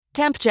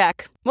Temp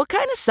check. What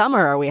kind of summer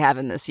are we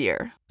having this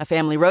year? A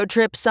family road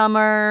trip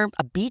summer?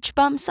 A beach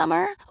bum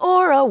summer?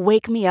 Or a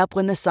wake me up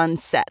when the sun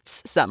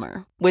sets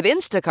summer? With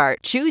Instacart,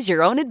 choose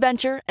your own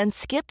adventure and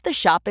skip the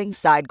shopping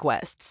side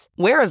quests.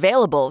 Where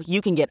available, you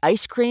can get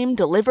ice cream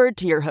delivered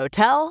to your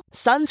hotel,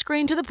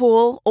 sunscreen to the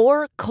pool,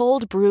 or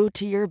cold brew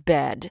to your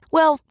bed.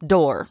 Well,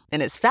 door,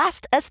 in as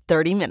fast as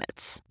 30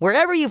 minutes.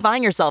 Wherever you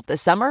find yourself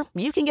this summer,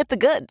 you can get the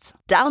goods.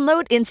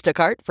 Download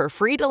Instacart for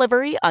free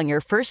delivery on your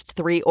first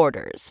 3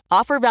 orders.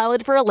 Offer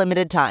valid for a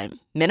limited time.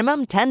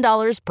 Minimum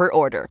 $10 per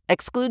order.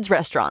 Excludes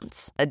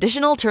restaurants.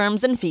 Additional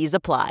terms and fees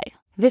apply.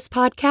 This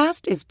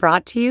podcast is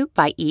brought to you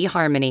by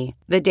eHarmony,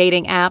 the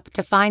dating app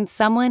to find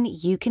someone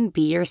you can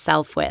be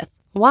yourself with.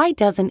 Why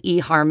doesn't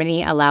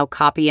eHarmony allow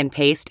copy and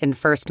paste in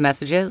first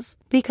messages?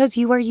 Because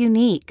you are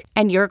unique,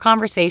 and your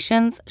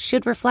conversations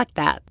should reflect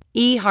that.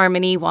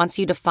 eHarmony wants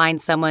you to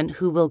find someone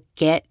who will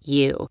get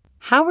you.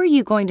 How are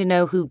you going to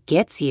know who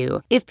gets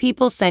you if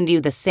people send you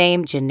the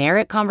same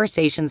generic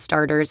conversation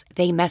starters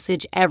they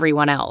message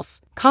everyone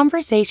else?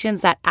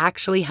 Conversations that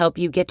actually help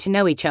you get to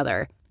know each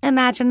other.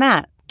 Imagine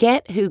that.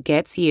 Get who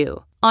gets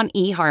you on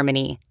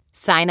eHarmony.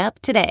 Sign up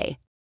today.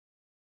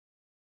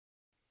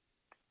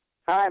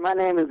 Hi, my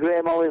name is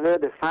Graham Oliver,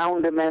 the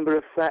founder member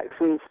of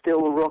Saxon,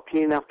 still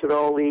rocking after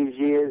all these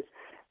years.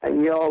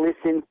 And you're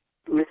listening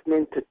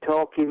to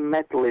Talking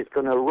Metal. It's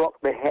going to rock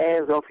the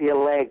hairs off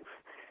your legs.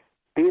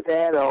 Be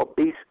there or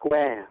be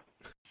square.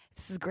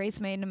 This is Grace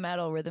Maiden of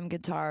Metal, rhythm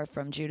guitar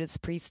from Judas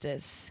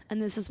Priestess.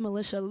 And this is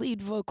Militia,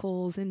 lead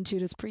vocals in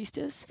Judas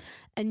Priestess.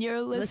 And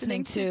you're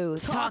listening to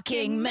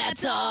Talking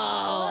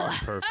Metal.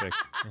 Perfect.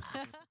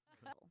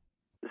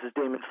 This is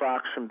Damon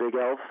Fox from Big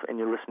Elf, and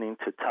you're listening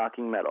to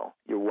Talking Metal.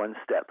 You're one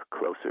step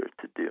closer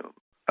to doom.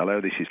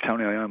 Hello, this is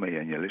Tony Iommi,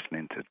 and you're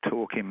listening to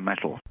Talking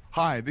Metal.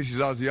 Hi, this is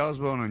Ozzy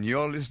Osbourne, and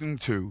you're listening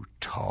to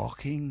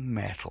Talking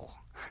Metal.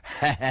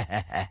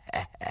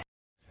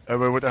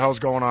 Everybody, what the hell's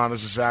going on?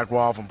 This is Zach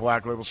Wall from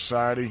Black Label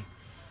Society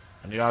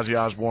and the Ozzy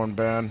Osbourne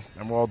Band,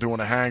 and we're all doing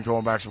a hang,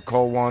 throwing back some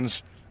cold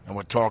ones, and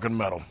we're talking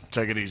metal.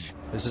 Take it easy.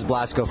 This is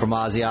Blasco from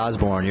Ozzy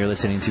Osbourne. You're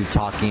listening to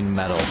Talking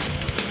Metal.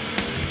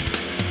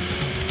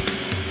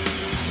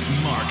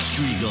 Mark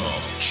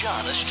Striegel,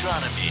 John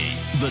Astronomy,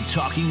 the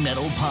Talking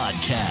Metal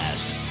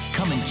Podcast,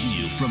 coming to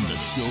you from the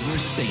Silver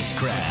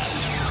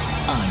Spacecraft.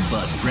 I'm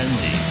Bud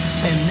Friendly,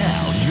 and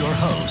now your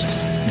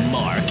hosts,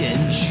 Mark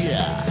and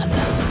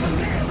John.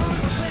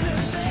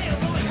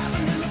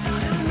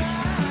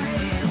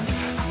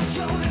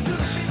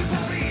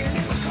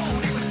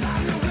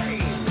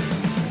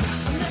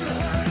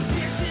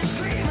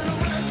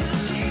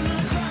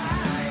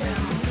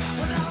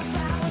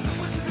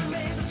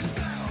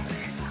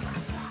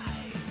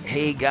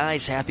 Hey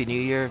guys, Happy New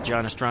Year.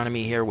 John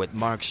Astronomy here with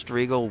Mark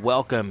Striegel.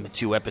 Welcome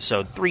to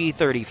episode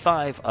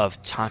 335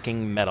 of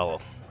Talking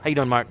Metal. How you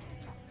doing, Mark?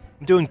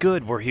 I'm doing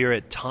good. We're here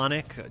at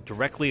Tonic,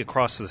 directly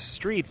across the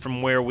street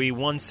from where we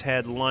once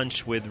had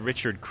lunch with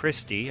Richard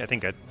Christie. I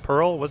think at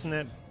Pearl, wasn't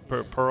it?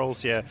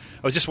 Pearl's, yeah.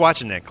 I was just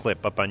watching that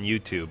clip up on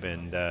YouTube,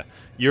 and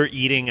you're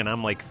eating, and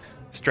I'm like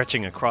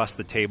stretching across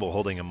the table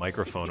holding a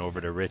microphone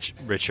over to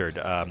Richard,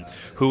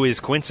 who is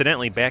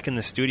coincidentally back in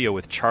the studio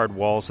with Charred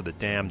Walls of the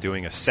Damned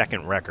doing a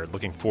second record.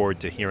 Looking forward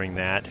to hearing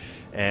that.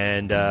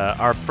 And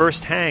our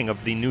first hang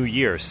of the new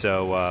year,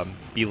 so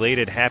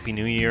belated Happy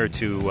New Year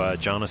to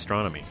John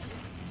Astronomy.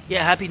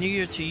 Yeah, Happy New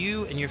Year to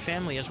you and your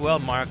family as well,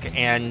 Mark.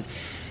 And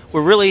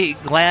we're really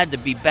glad to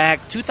be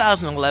back.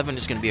 2011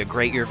 is going to be a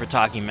great year for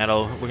Talking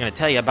Metal. We're going to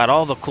tell you about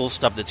all the cool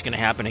stuff that's going to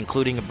happen,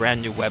 including a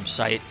brand new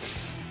website.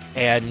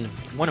 And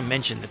I want to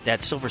mention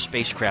that Silver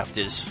Spacecraft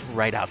is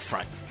right out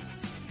front.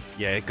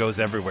 Yeah, it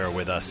goes everywhere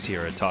with us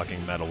here at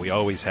Talking Metal. We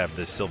always have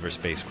this Silver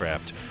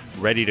Spacecraft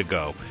ready to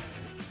go.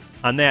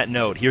 On that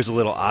note, here's a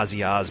little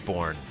Ozzy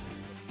Osbourne.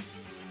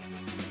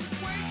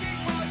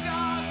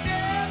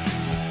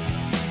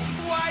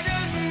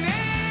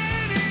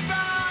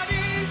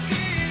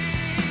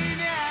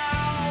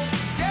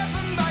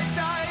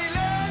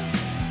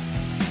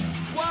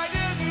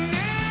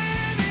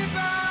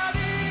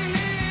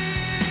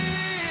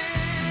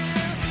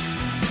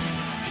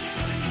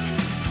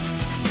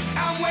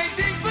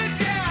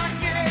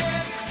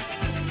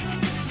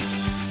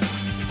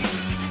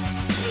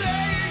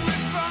 Playing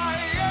with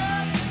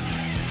fire,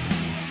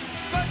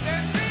 but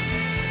there's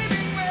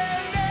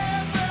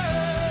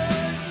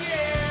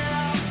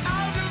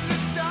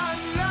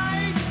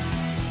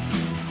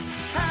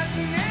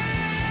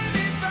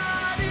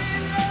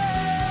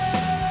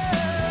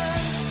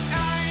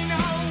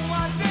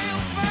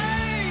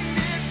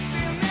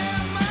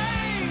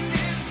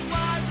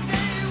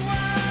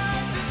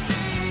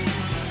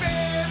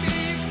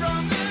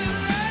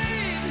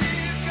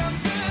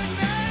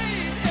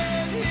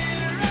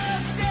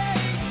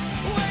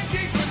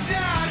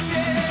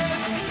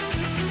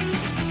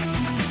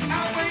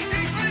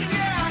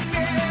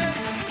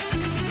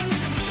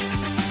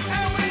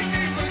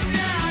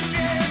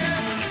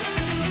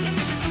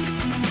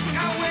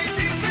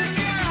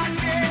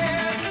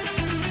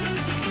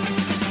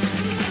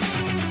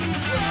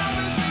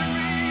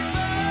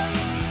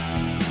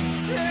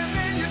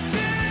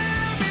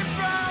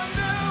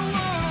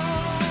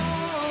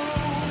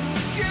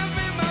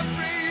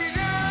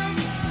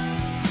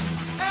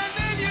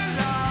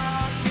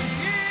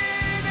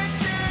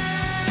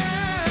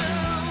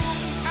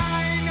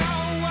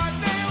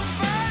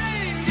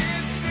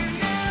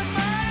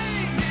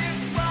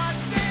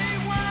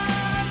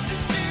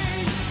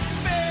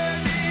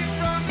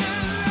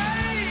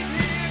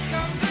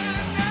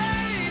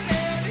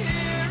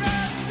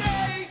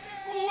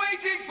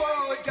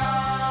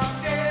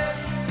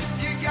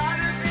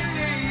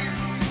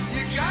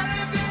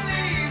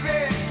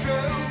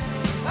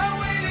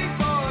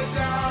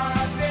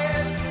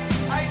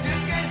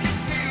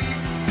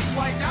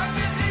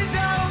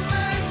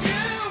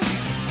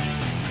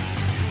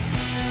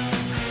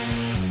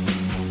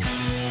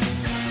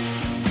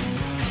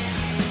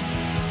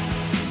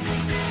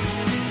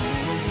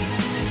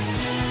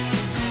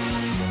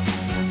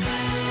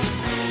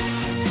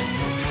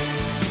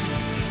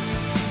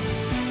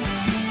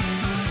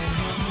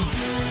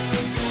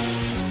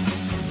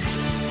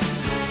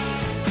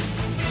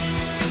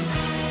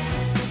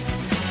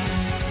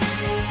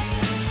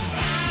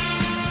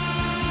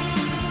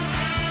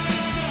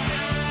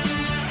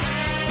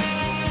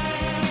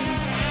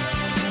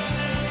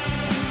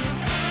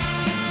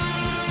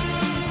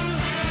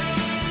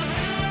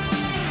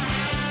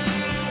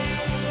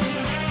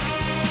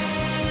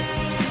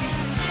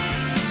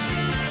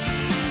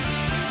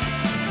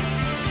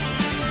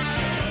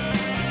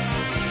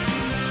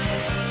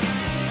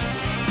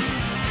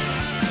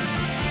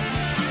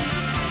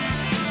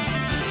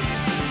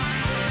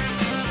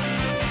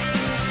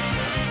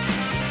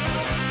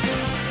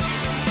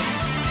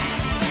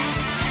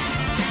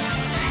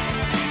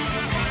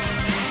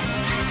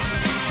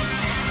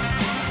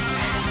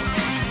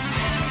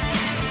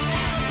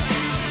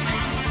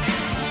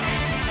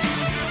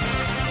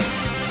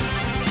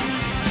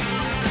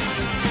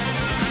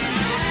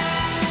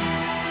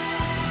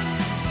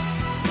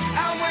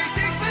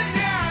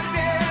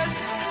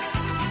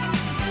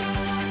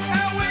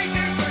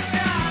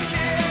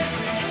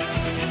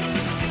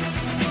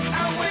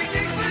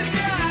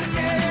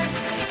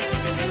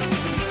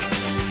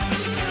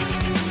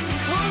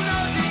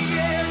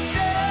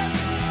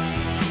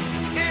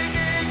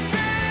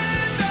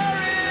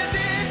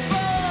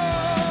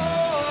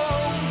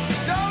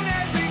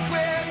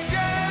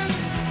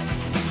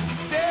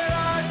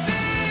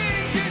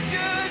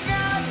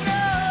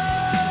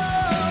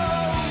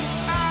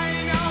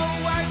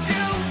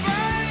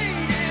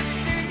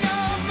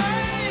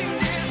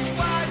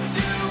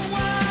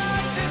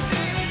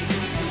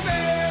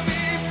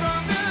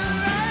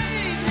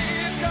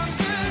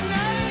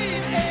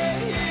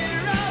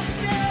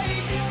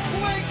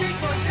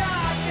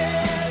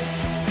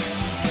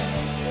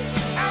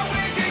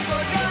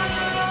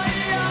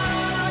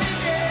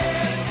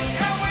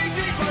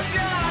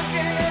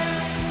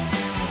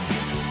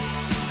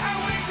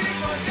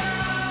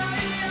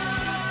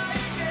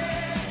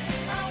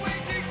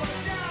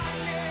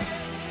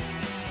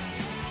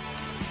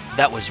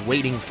That was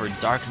Waiting for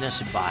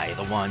Darkness by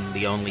the one,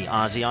 the only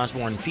Ozzy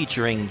Osbourne,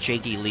 featuring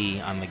Jakey Lee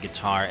on the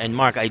guitar. And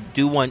Mark, I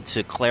do want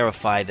to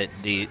clarify that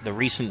the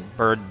recent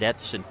bird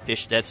deaths and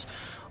fish deaths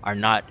are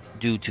not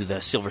due to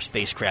the Silver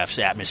Spacecraft's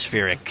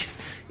atmospheric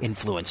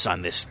influence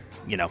on this,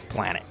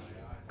 planet.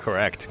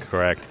 Correct.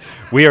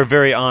 We are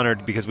very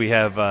honored because we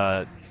have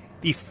one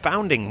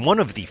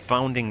of the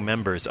founding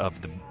members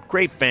of the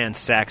great band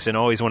Saxon,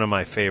 always one of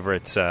my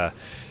favorites.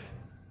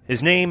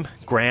 His name,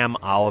 Graham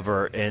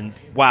Oliver, and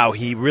wow,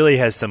 he really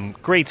has some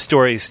great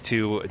stories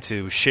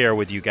to share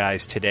with you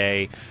guys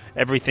today.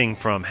 Everything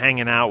from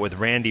hanging out with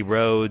Randy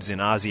Rhoads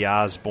and Ozzy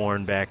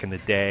Osbourne back in the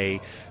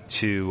day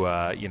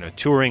to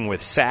touring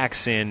with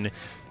Saxon,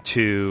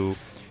 to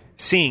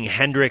seeing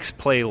Hendrix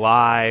play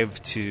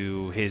live,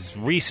 to his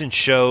recent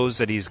shows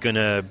that he's going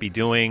to be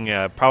doing.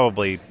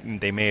 Probably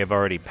they may have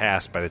already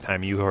passed by the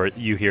time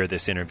you hear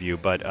this interview,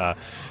 but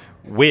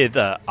with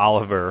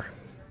Oliver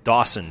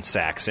Dawson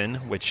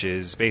Saxon, which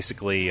is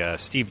basically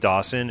Steve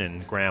Dawson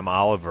and Graham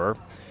Oliver.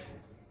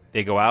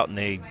 They go out and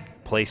they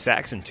play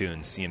Saxon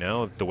tunes,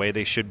 the way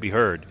they should be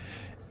heard.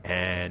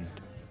 And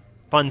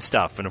fun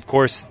stuff. And, of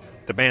course,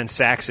 the band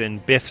Saxon,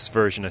 Biff's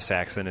version of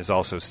Saxon, is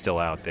also still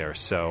out there.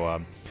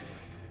 So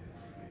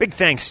big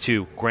thanks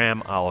to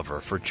Graham Oliver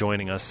for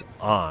joining us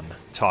on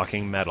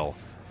Talking Metal.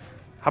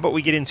 How about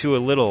we get into a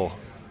little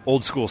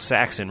old-school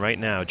Saxon right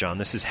now, John?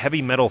 This is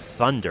Heavy Metal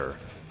Thunder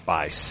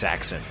by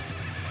Saxon.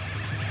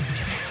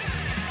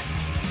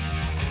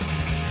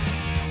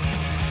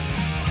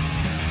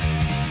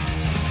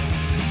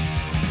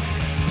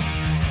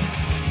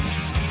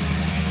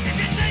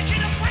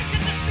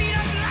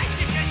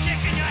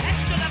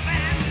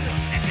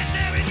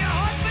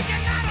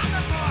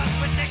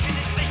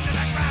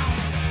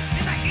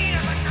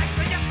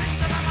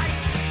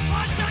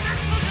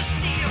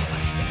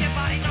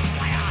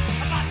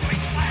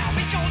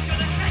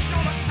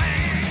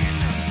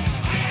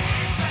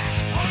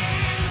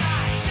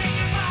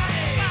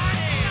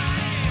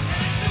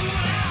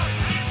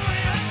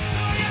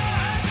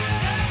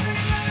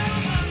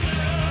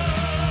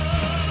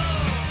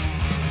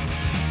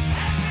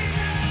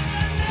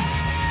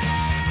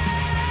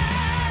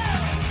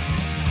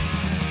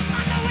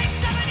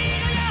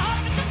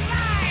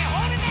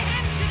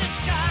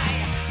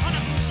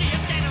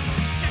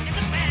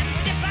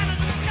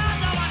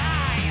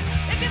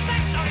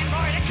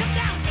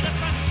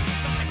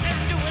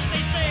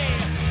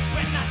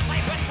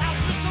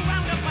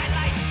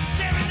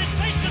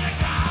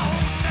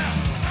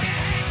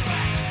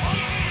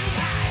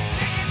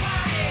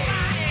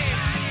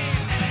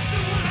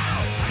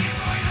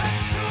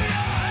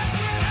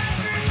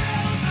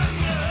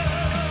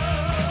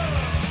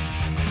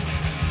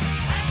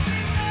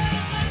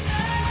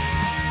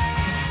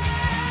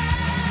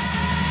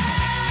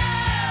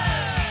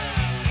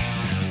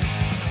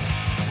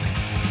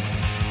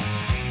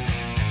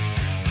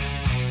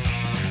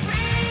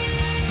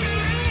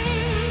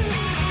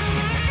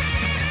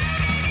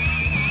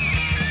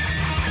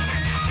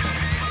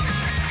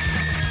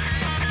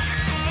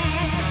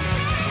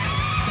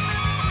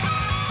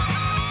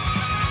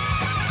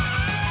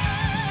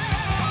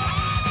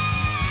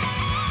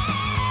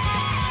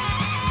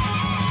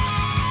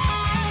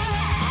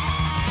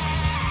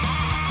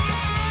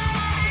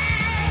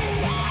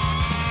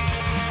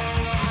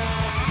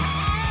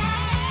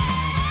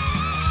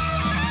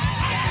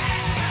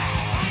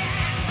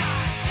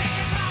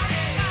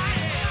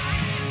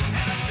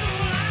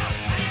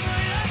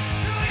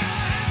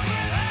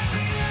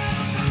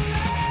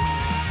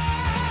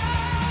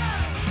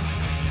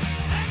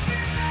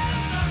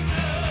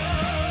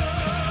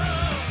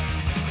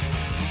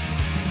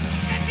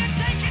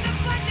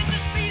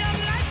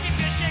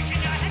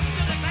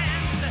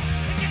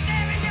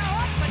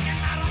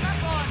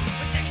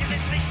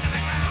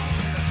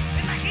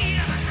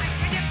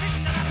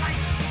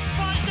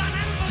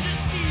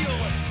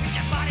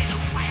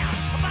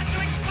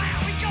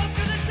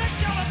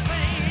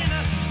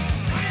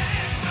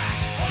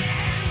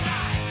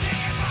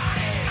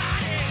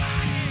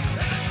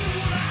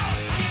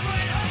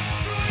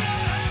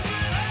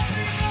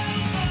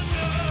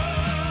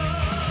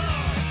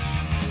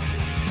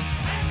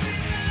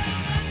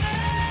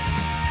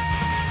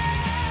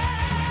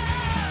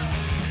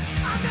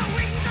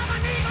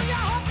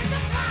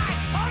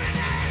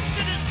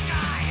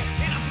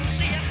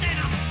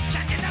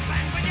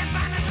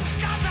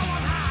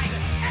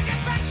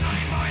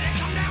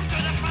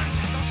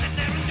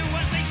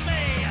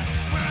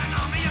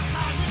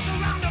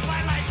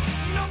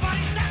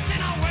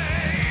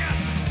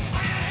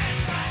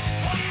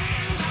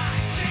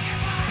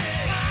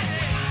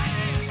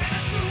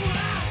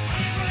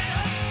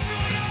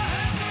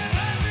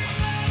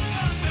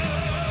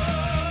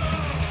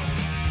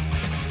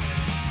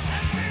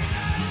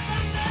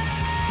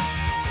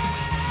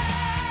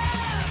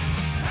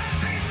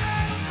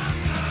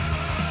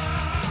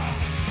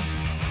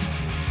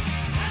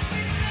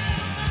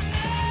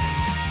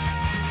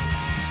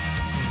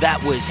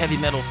 That was Heavy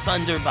Metal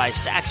Thunder by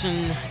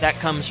Saxon. That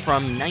comes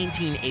from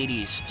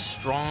 1980's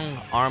Strong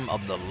Arm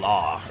of the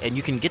Law. And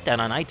you can get that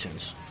on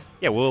iTunes.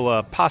 Yeah,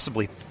 we'll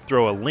possibly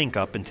throw a link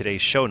up in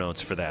today's show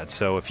notes for that.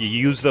 So if you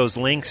use those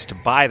links to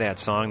buy that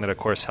song, that of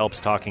course helps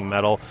Talking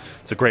Metal.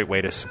 It's a great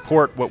way to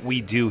support what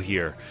we do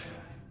here.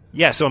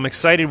 Yeah, so I'm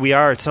excited. We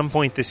are at some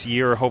point this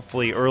year,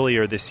 hopefully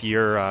earlier this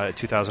year,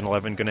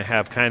 2011, going to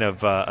have kind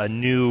of a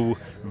new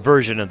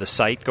version of the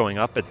site going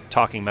up at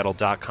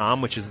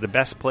talkingmetal.com, which is the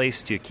best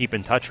place to keep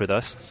in touch with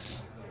us.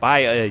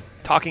 Buy a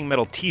Talking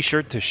Metal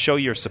t-shirt to show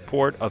your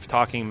support of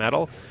Talking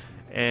Metal.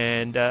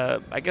 And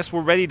I guess we're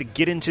ready to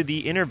get into the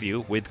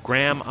interview with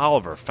Graham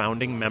Oliver,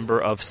 founding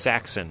member of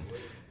Saxon.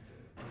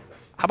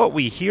 How about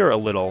we hear a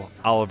little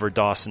Oliver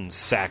Dawson's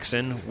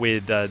Saxon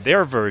with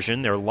their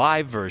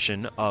live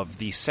version of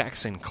the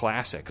Saxon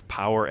classic,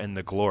 Power and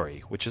the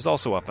Glory, which is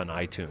also up on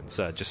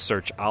iTunes. Just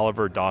search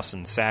Oliver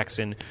Dawson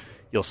Saxon.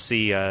 You'll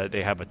see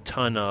they have a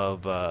ton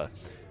of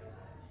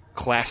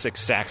classic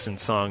Saxon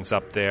songs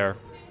up there,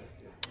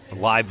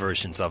 live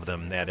versions of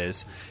them, that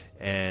is.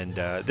 And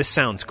this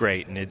sounds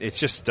great, and it's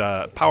just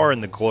Power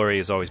and the Glory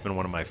has always been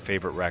one of my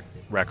favorite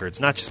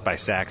records, not just by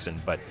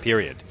Saxon, but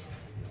period.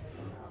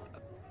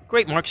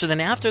 Great, Mark. So then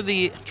after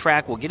the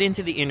track, we'll get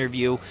into the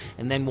interview,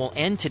 and then we'll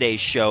end today's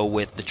show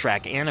with the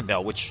track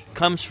Annabelle, which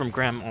comes from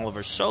Graham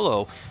Oliver's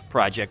solo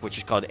project, which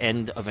is called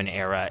End of an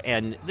Era.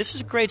 And this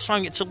is a great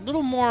song. It's a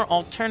little more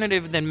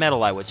alternative than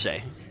metal, I would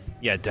say.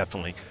 Yeah,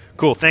 definitely.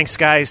 Cool. Thanks,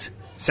 guys.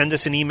 Send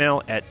us an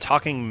email at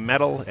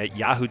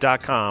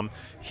talkingmetal@yahoo.com.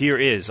 Here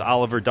is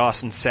Oliver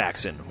Dawson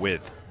Saxon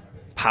with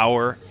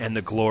Power and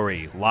the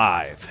Glory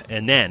live.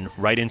 And then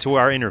right into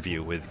our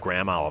interview with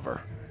Graham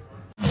Oliver.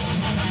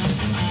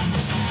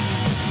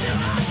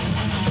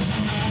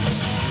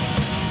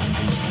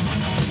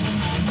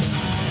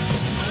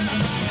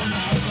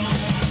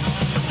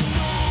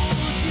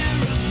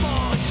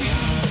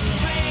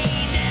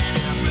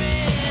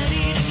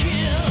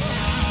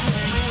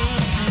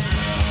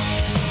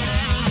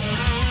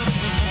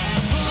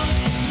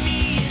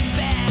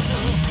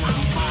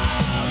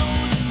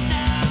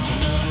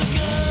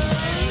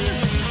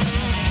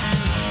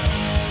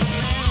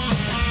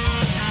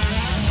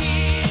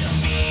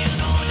 Give me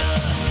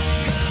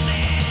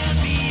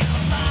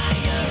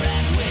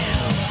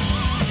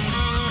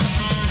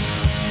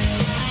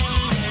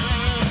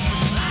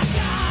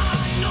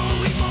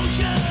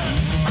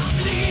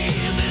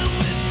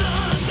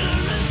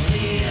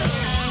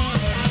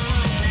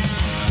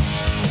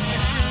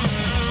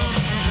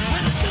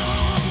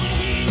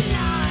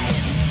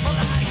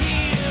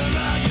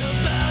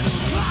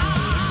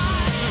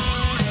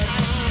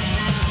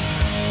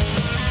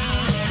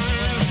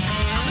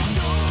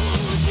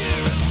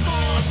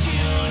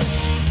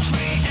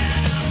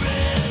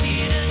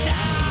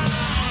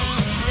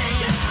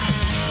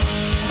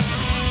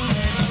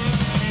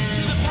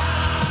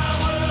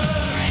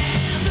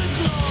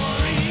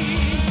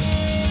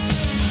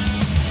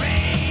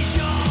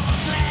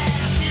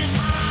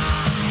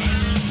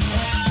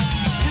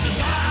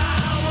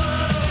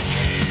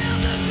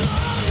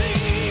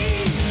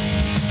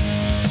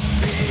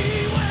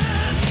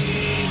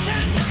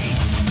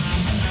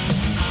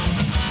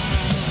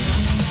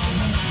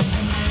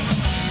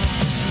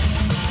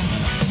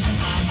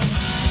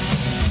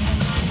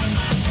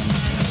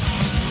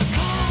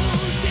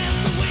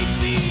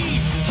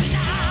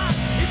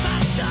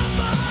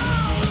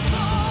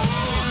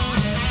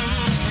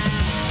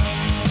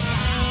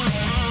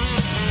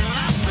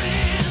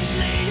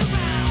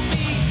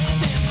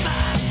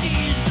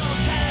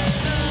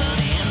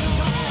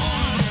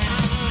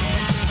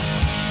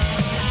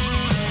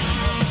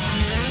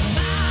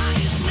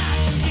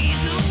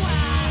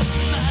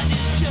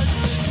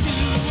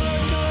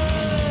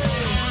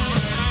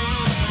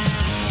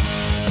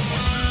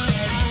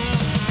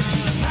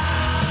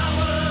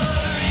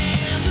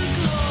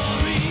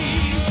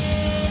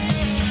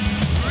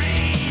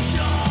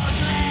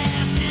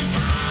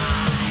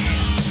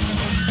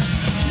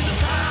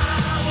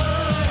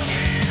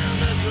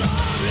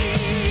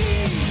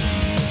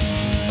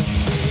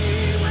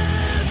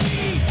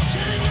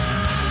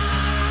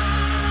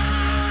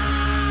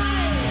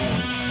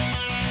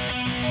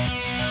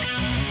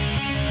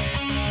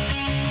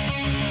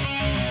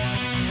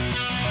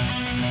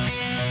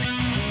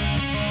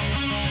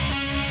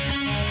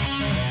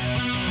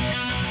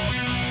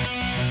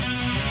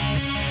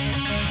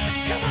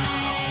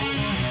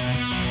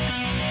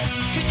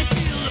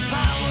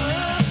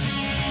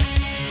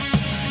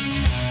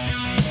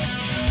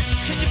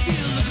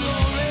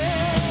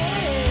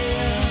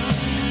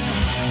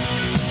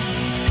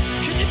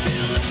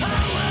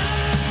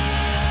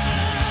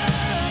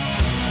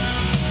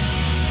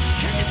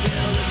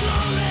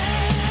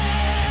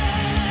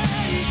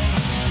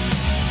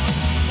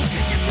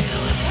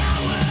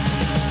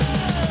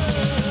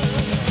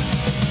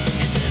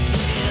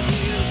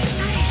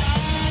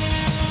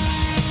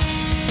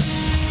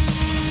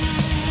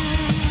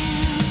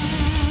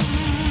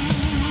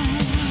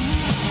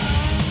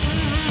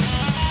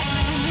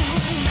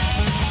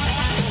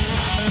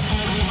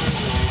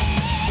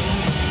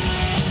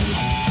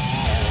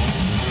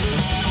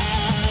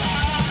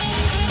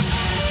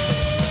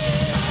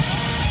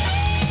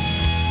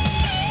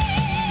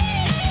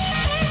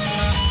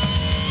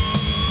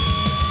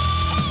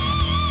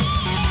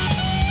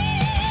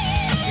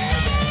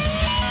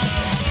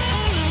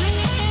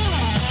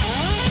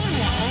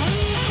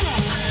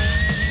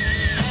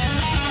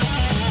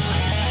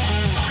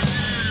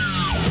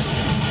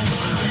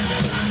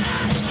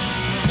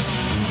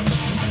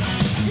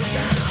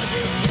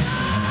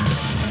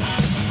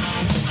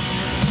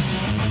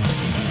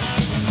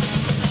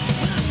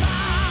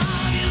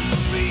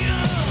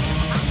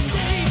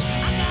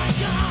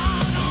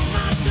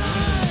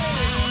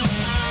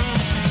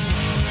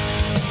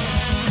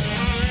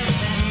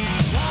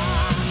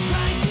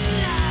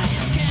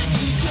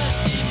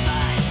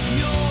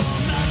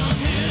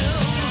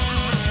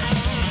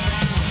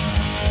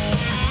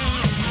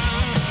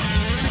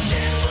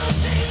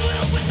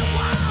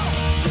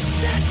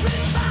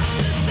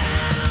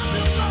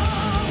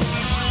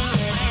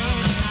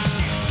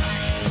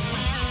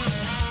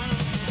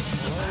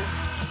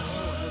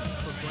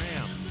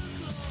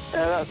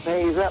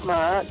Hey, is that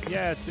Mark?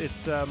 Yeah,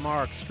 it's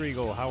Mark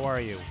Striegel. How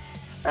are you?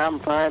 I'm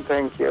fine,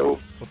 thank you.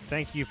 Well,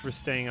 thank you for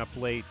staying up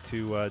late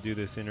to do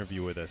this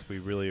interview with us. We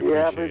really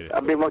appreciate it.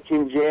 I've been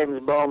watching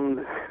James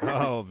Bond.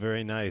 Oh,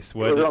 very nice. It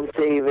was on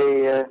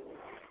TV.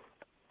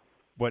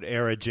 What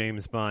era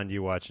James Bond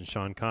you watching?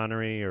 Sean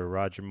Connery or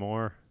Roger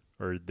Moore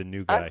or the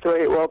new guy?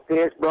 Actually, it was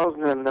Pierce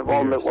Brosnan, the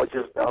one that was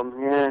just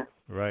on, yeah.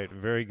 Right,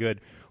 very good.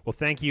 Well,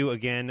 thank you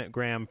again,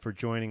 Graham, for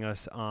joining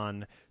us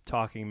on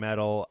Talking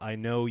Metal. I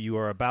know you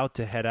are about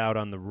to head out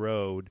on the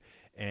road,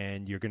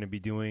 and you're going to be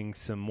doing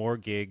some more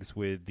gigs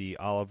with the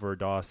Oliver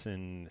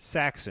Dawson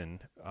Saxon.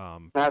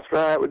 That's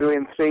right. We're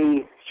doing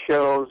 3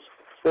 shows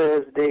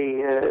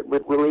Thursday.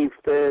 We leave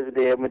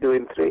Thursday, and we're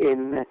doing 3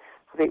 in,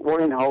 I think,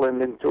 1 in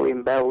Holland and 2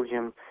 in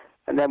Belgium.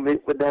 And then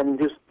then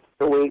just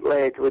a week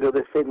later, we do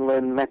the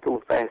Finland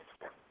Metal Fest.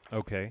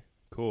 Okay,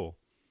 cool.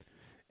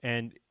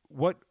 And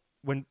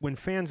when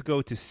fans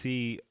go to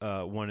see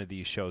one of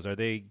these shows, are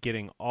they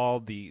getting all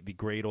the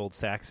great old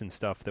Saxon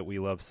stuff that we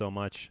love so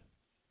much?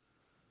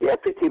 Yeah,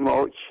 pretty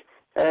much.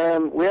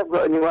 We have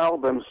got a new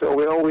album, so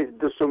we always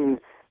do some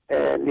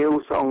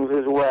new songs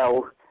as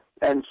well.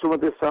 And some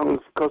of the songs,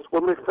 because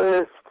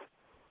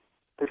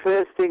the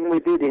first thing we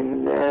did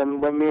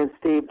when me and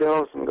Steve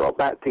Dawson got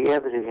back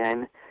together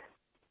again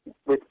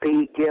with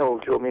Pete Gill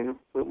drumming,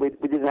 we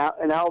did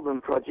an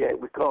album project.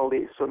 We called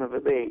it Son of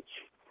a Bitch,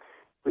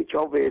 which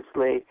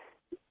obviously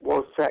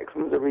was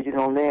Saxon's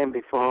original name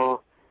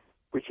before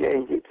we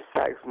changed it to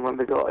Saxon when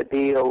we got a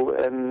deal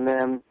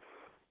and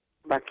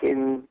back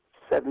in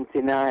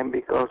 1979,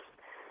 because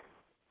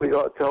we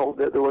got told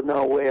that there was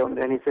no way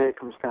under any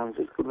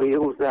circumstances could we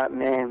use that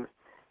name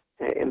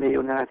in the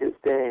United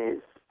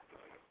States.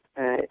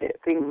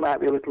 Things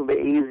might be a little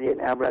bit easier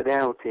now, but I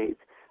doubt it.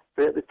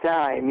 But at the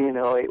time,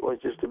 it was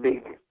just a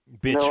big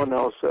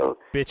no. So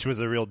bitch was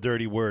a real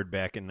dirty word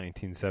back in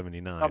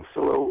 1979.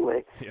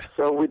 Absolutely. Yeah.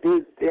 So we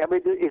did. Yeah,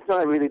 it's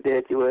not a really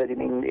dirty word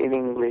in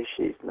English.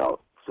 It's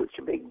not such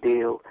a big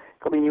deal.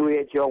 I mean, you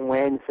hear John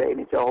Wayne saying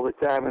it all the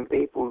time, and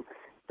people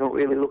don't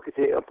really look at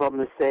it upon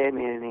the same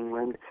here in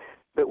England.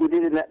 But we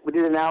did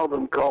an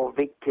album called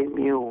Victim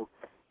You,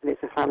 and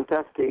it's a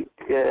fantastic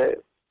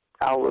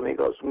album. It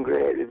got some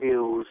great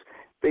reviews.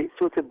 But it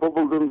sort of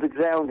bubbled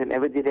underground and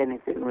never did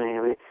anything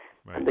really.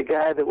 Right. And the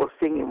guy that was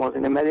singing was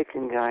an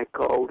American guy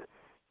called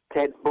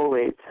Ted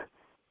Bullitt.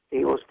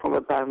 He was from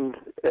a band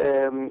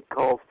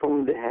called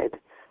Thunderhead,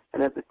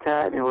 and at the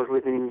time he was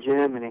living in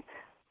Germany.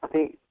 I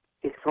think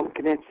he's from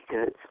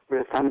Connecticut.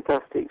 We're a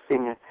fantastic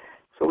singer.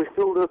 So we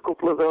still do a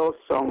couple of those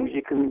songs.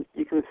 You can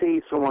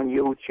see some on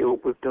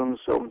YouTube. We've done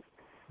some.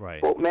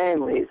 Right. But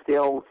mainly it's the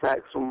old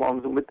Saxon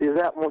ones, and there's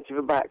that much of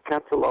a back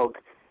catalogue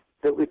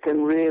that we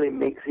can really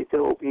mix it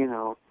up,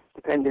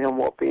 depending on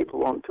what people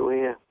want to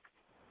hear.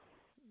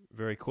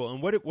 Very cool.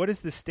 And what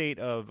is the state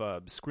of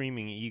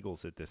Screaming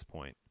Eagles at this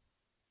point?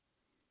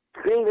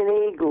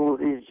 Screaming Eagles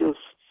is just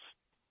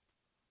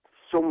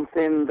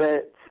something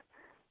that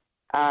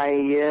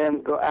I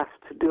got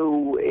asked to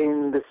do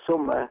in the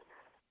summer.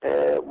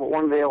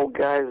 One of the old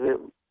guys that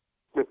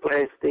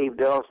replaced Steve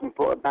Dawson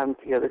put a band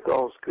together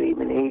called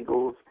Screaming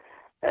Eagles,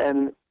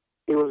 and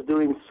he was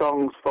doing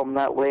songs from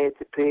that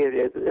later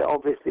period.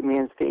 Obviously, me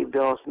and Steve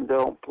Dawson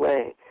don't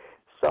play.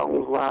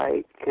 Songs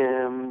like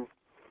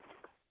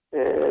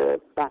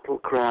Battle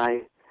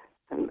Cry,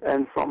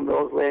 and from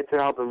those later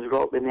albums,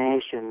 Rock the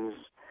Nations.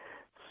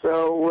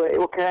 So it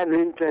was kind of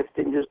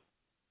interesting just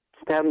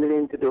standing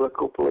in to do a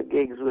couple of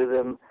gigs with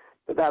them.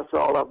 But that's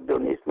all I've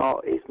done. It's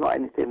not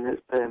anything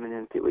that's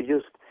permanent. It was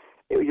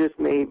just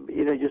me,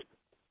 just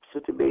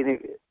sort of being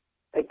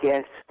a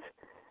guest,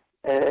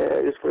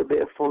 just for a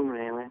bit of fun,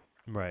 really.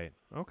 Right.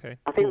 Okay.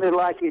 I think they'd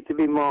like it to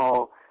be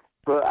more,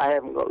 but I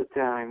haven't got the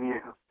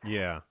time,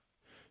 Yeah.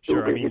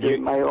 Sure. I mean,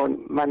 doing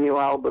my new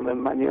album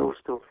and my new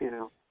stuff,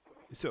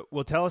 So,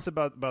 well, tell us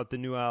about the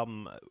new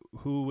album.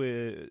 Who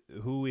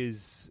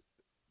is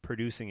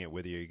producing it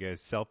with you? Are you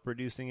guys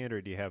self-producing it,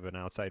 or do you have an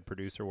outside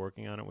producer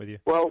working on it with you?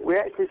 Well, we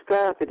actually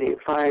started it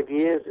 5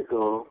 years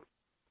ago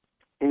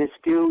in a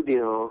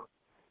studio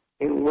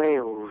in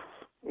Wales,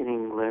 in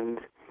England,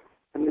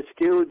 and the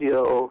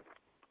studio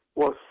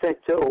was set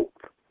up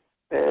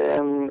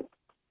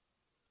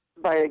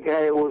by a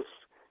guy who was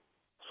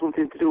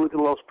something to do with the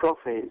Lost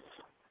Prophets.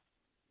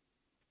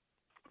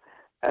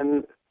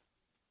 And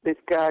this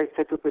guy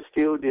set up a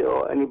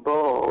studio, and he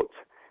bought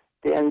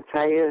the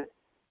entire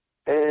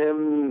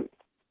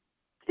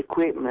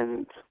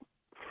equipment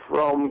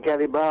from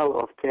Gary Barlow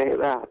of Take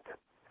That.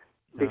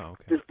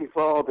 Just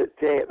before that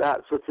Take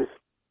That sort of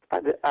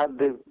had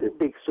the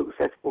big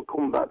successful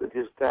comeback that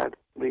just had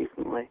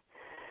recently.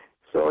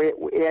 So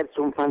he had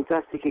some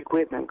fantastic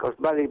equipment, because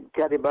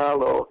Gary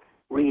Barlow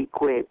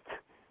re-equipped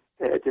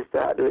to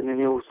start doing the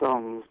new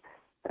songs.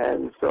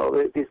 And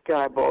so this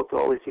guy bought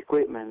all this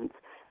equipment,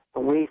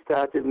 and we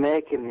started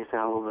making this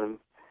album.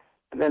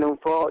 And then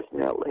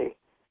unfortunately,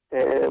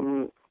 they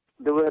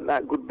weren't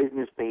that good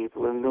business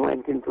people, and they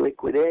went into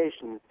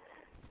liquidation,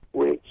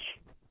 which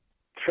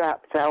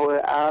trapped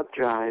our hard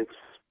drives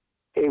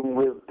in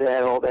with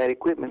all their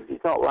equipment.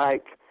 It's not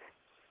like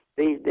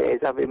these days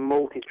having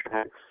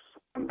multi-tracks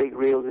and big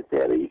reels of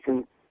there that you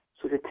can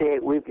sort of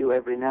take with you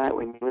every night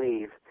when you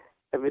leave.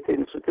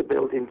 Everything's sort of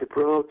built into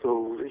Pro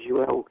Tools, as you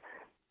well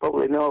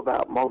probably know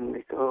about modern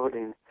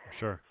recording.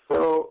 Sure.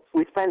 So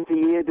we spent a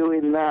year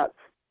doing that,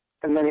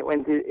 and then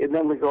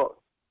we got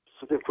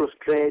sort of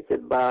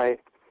frustrated by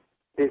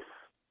this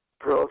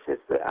process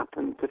that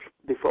happened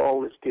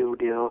before the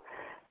studio.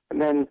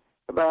 And then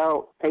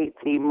about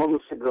 18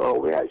 months ago,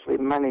 we actually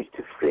managed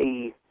to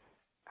free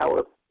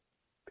our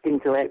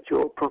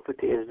intellectual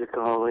property, as they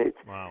call it.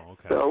 Wow,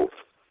 okay. So,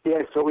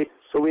 yeah, so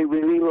we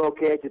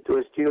relocated to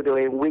a studio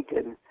in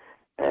Wigan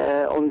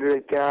under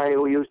a guy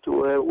who used to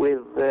work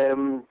with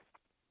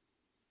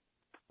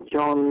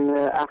John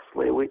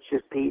Astley, which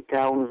is Pete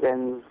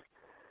Townsend's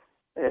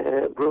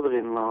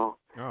brother-in-law.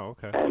 Oh,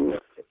 okay.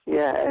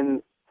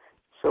 And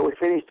so we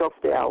finished off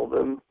the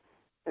album,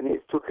 and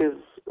it took us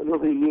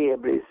another year,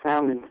 but it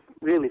sounded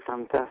really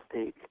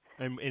fantastic.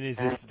 And is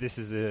this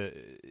is a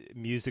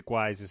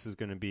music-wise, this is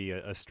going to be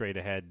a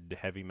straight-ahead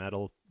heavy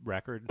metal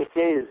record? It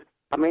is.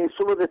 I mean,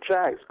 some of the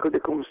tracks could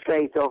have come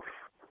straight off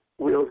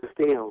Wheels of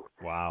Steel.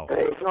 Wow. But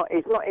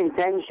it's not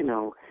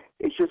intentional.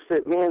 It's just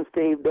that me and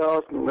Steve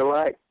Dawson were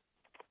like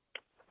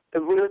a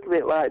little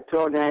bit like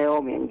Tony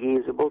Iommi and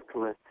Geezer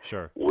Butler.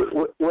 Sure.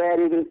 Where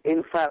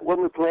in fact,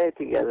 when we play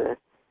together,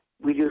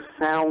 we just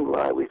sound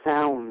like we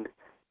sound,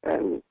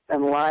 and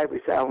live we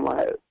sound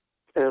like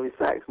early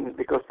Saxons,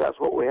 because that's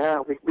what we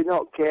are. We're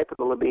not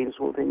capable of being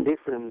something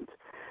different.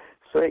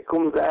 So it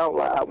comes out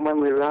like that when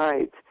we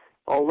write.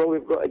 Although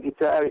we've got a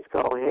guitarist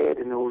called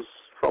Hayden who's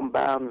from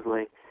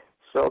Barnsley,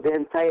 so the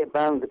entire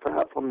band,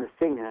 apart from the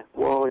singer,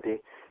 Wardy,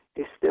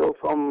 is still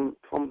from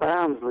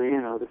Barnsley,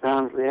 the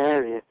Barnsley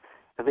area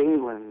of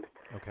England.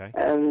 Okay.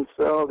 And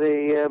so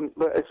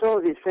but as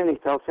soon as it's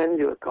finished, I'll send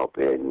you a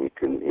copy, and you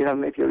can,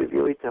 if you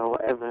review it or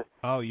whatever.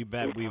 Oh, you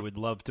bet. We would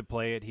love to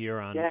play it here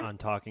on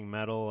Talking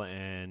Metal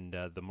and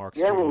the Mark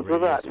Yeah, Striegel we'll do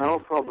that, no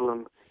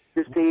problem.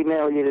 Just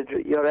email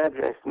your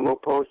address, and we'll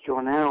post you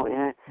on out,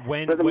 yeah.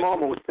 But at the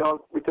moment,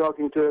 we're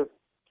talking to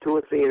 2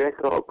 or 3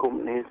 record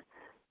companies.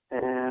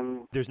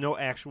 There's no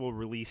actual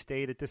release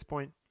date at this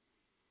point?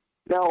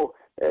 No,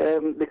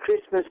 the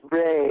Christmas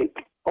break,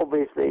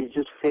 obviously, is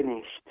just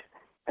finished.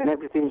 And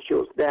everything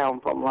shuts down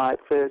from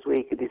first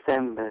week of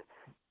December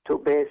to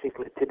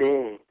basically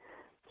today.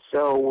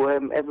 So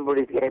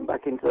everybody's getting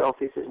back into the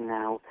offices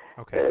now.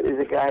 Okay.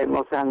 There's a guy in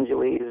Los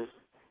Angeles who's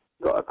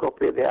got a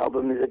copy of the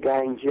album. There's a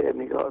guy in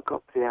Germany got a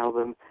copy of the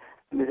album.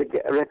 And there's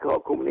a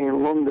record company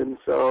in London.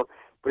 So,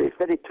 but it's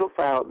very tough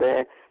out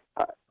there.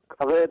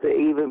 I've heard that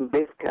even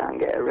Biff can't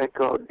get a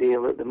record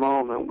deal at the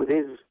moment with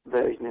his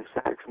version of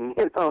Saxon,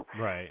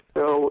 Right.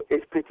 So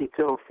it's pretty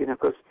tough,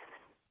 because...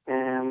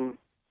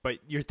 But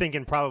you're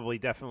thinking probably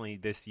definitely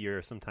this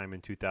year, sometime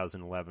in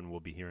 2011, we'll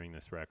be hearing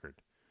this record.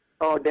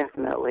 Oh,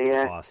 definitely,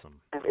 yeah.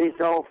 Awesome.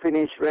 It's all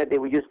finished, ready.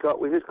 We just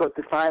got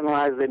to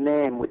finalise the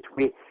name,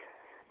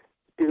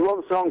 there's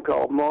one song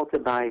called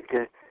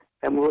Motorbiker,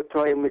 and we were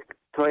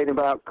toying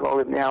about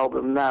calling the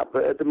album that,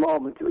 but at the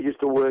moment it was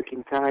just a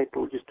working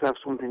title, just to have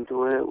something to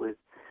work with.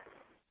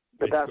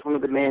 But that's one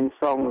of the main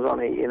songs on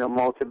it,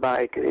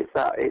 Motorbiker. It's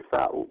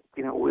that,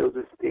 Wheels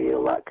of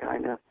Steel, that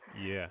kind of.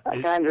 Yeah.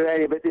 That kind of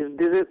area. But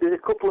there's a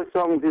couple of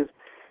songs.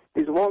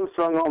 There's one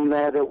song on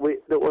there that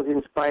was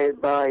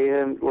inspired by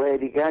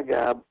Lady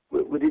Gaga.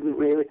 We didn't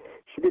really.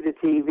 She did a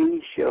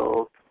TV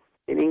show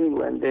in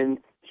England, and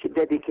she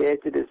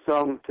dedicated a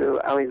song to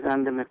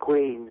Alexander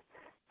McQueen.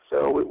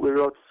 So we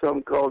wrote a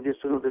song called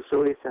Just Another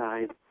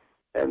Suicide,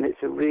 and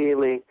it's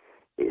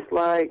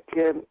like,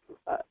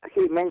 I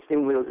keep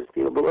mentioning Wheels of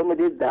Steel, but when we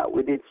did that,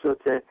 we did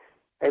sort of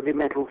heavy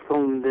metal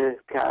thunder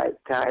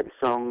type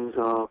songs,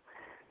 or,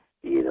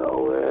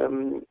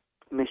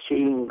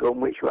 Machine Gun,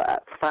 which were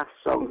fast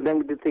songs. And then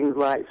we did things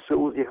like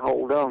Susie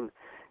Hold On,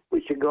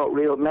 which had got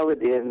real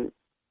melody, and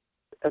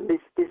this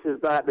is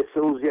like the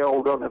Susie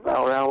Hold On of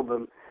our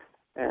album,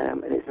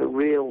 and it's a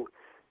real...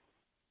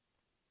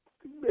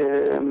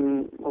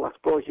 I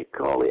suppose you'd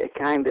call it a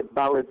kind of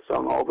ballad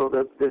song, although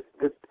the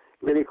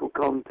lyrical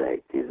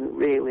context isn't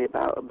really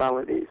about a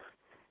ballad.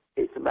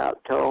 It's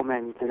about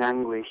torment and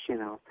anguish,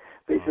 But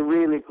it's a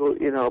really good,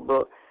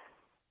 but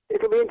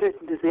it'll be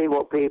interesting to see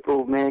what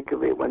people make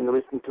of it when they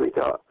listen to it.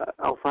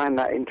 I'll find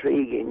that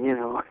intriguing,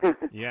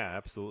 Yeah,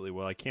 absolutely.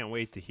 Well, I can't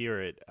wait to hear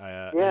it.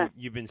 Yeah.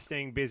 You've been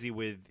staying busy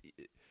with,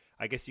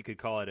 I guess you could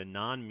call it a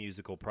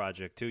non-musical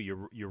project, too.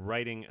 You're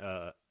writing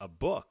a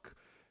book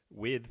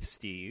with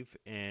Steve,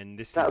 and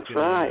this is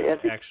going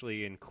to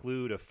actually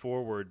include a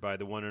foreword by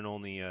the one and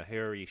only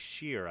Harry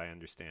Shearer, I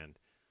understand.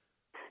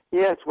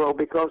 Yes, well,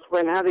 because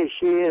when Harry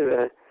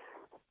Shearer,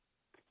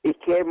 he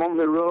came on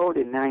the road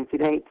in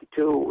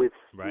 1982 with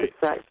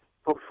Sax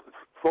for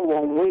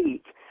 1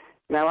 week.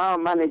 Now, our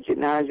manager,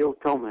 Nigel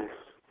Thomas,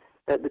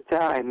 at the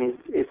time,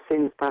 is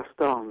since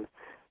passed on,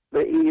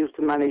 but he used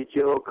to manage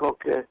Joe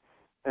Cocker,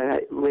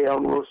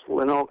 Leon Russell,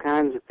 and all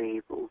kinds of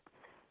people.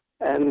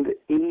 And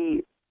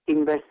he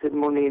invested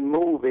money in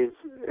movies,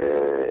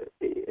 and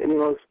he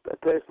was a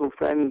personal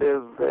friend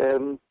of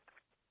the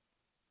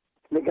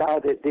guy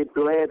that did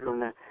Blade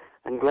Runner.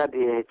 and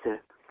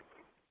Gladiator.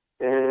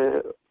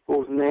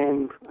 Whose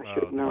name I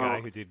should know. The guy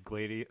who did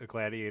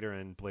Gladiator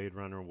and Blade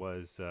Runner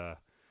was,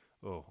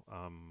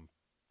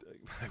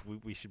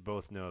 we should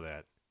both know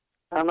that.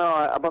 I know,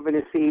 I'm having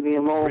a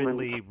senior moment.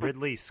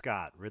 Ridley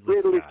Scott. Ridley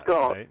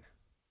Scott. Right?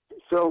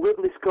 So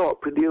Ridley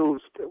Scott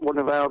produced one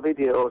of our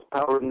videos,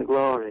 Power and the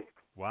Glory.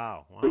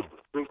 Wow.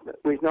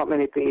 Which not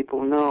many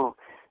people know.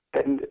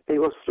 And it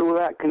was through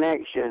that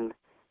connection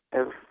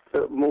of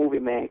movie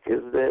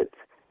makers that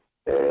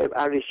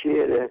Harry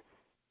Shearer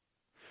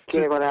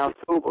came on our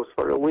tour bus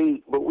for a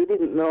week, but we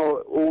didn't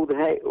know who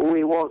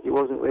he was. He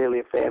wasn't really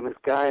a famous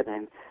guy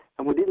then,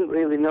 and we didn't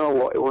really know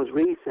what he was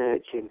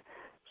researching.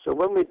 So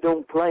when we'd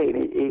done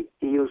playing,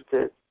 he used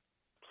to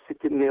sit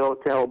in the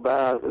hotel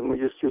bars, and we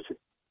just used to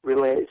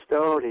relate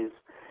stories.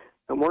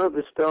 And one of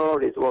the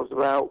stories was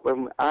about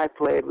when I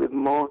played with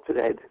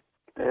Motorhead,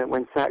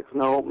 when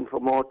Saxon opened for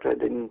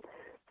Motorhead in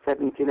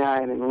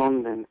 '79 in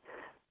London,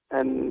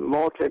 and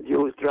Motorhead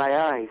used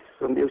dry ice,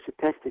 and they used to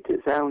test it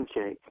at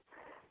soundcheck.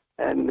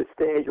 And the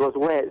stage was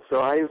wet,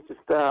 so I used to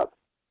start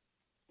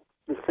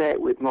the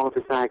set with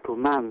Motorcycle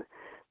Man,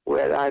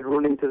 where I'd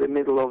run into the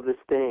middle of the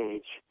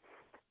stage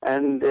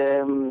and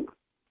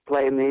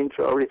playing the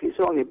intro, or if it's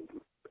only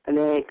an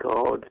A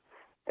chord,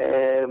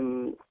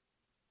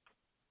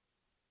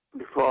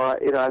 before,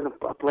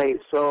 I played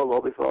solo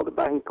before the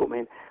band come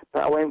in.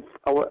 But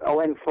I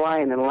went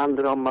flying and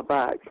landed on my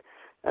back,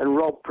 and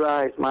Rob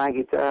Price, my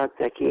guitar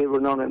tech, he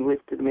ran on and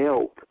lifted me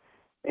up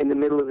in the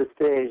middle of the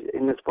stage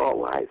in the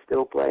spotlight,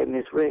 still playing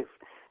this riff.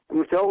 And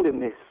we told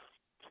him this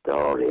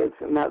story,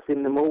 and that's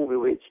in the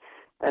movie,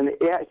 and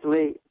he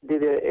actually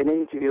did an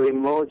interview in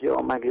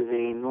Mojo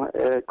magazine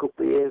a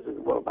couple of years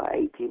ago, about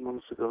 18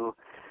 months ago,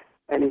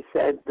 and he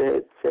said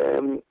that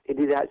he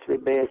did actually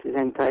base his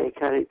entire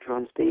character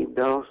on Steve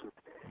Dawson.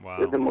 Wow.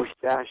 With the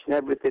moustache and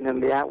everything,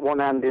 and the one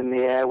hand in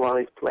the air while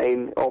he's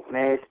playing Up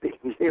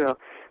Hastings,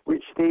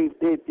 which Steve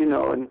did,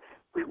 and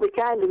we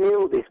kind of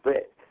knew this,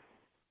 but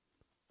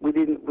we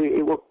didn't.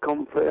 It was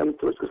confirmed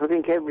to us, because I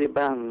think every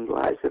band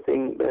likes to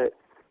think that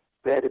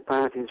they had a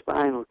part in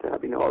Spinal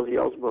Tap, Ozzy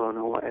Osbourne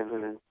or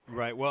whatever. And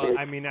right. Well,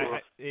 I mean,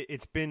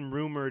 it's been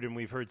rumored, and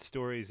we've heard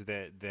stories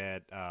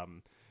that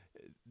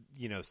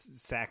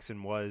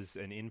Saxon was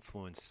an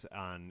influence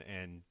on,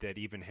 and that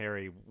even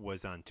Harry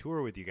was on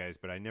tour with you guys.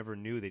 But I never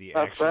knew that he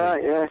actually.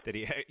 Right, yeah.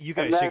 You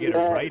guys should get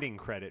a writing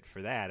credit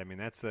for that. I mean,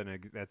 that's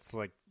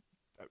like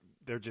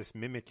they're just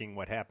mimicking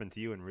what happened to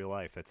you in real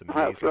life. That's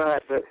amazing. That's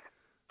right. But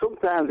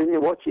sometimes when you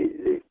watch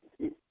it,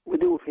 we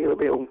do feel a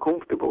bit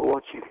uncomfortable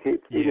watching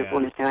it in a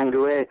funny kind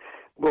of way.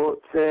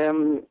 But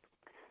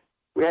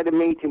we had a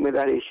meeting with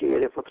Harry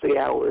Shearer for 3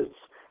 hours,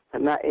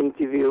 and that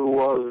interview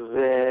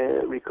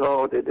was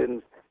recorded,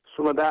 and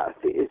some of that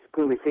is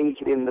going to be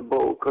featured in the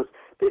book, because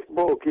this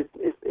book is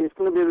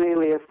going to be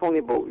really a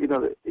funny book.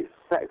 It's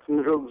sex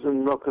and drugs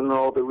and rock and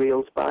roll, the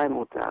real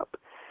Spinal Tap.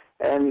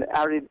 And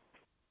Harry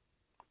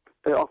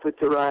offered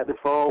to write the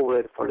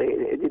foreword for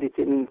it. He did it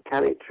in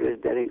character as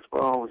Derek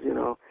Spalls,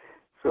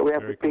 So we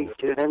have the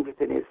picture and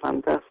everything. It's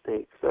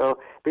fantastic. So,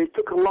 but it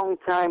took a long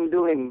time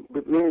doing.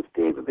 But me and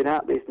Steve have been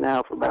at this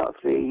now for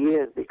about 3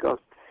 years, because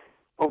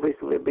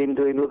obviously we've been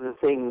doing other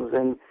things,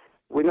 and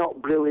we're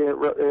not brilliant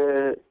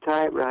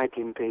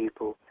typewriting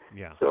people.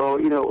 Yeah. So,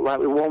 like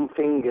with one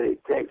finger,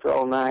 it takes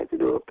all night to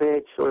do a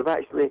page. So we've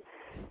actually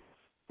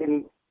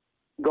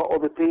got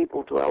other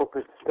people to help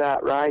us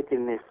start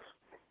writing this,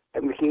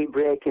 and we keep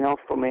breaking off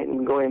from it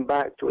and going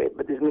back to it.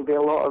 But there's going to be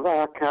a lot of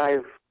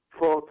archive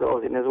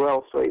photos in as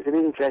well, so it's an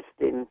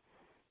interesting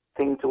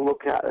thing to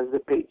look at as the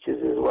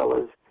pictures, as well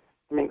as,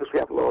 because we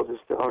have loads of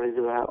stories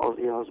about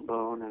Ozzy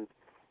Osbourne. And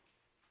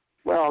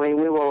well, I mean,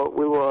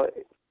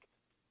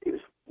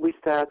 we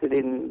started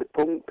in the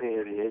punk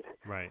period,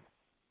 right?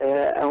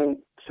 And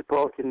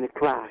supporting the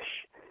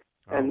Clash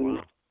and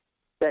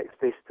Sex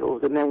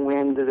Pistols, and then we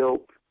ended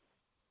up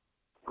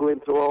going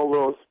through all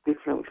those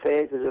different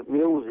phases of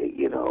music,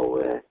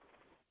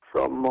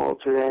 from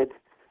Motorhead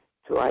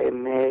to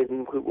Iron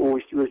Maiden.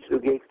 We used to do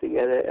gigs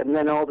together, and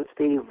then all the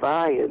Steve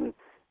Vai and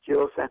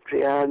Joe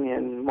Satriani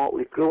and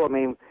Motley Crue. I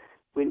mean,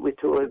 we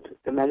toured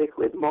America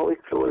with Motley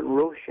Crue and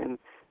Rush, and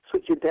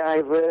such a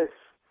diverse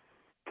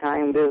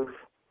kind of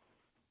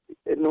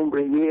a number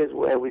of years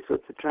where we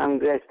sort of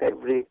transgressed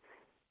every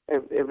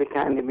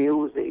kind of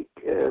music,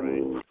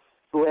 to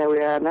where we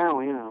are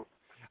now,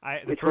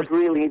 which was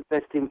really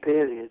interesting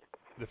period.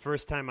 The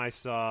first time I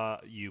saw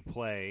you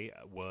play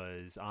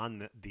was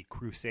on the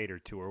Crusader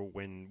tour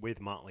with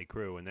Motley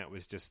Crue, and that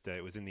was just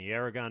it was in the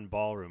Aragon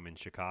Ballroom in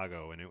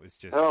Chicago, and it was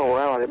just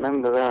I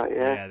remember that.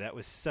 Yeah, that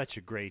was such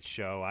a great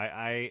show.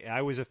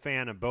 I was a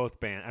fan of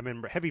both bands. I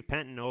remember Heavy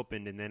Penton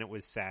opened, and then it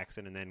was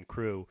Saxon, and then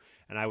Crue,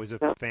 and I was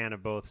a fan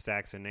of both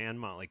Saxon and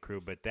Motley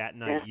Crue. But that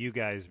night, you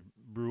guys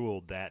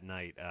ruled that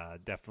night.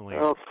 Definitely.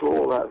 Oh,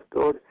 cool! That's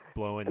good.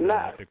 Blowing the Crue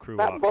off the stage.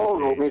 That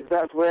ballroom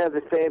that's where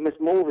the famous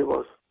movie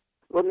was.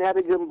 Wasn't the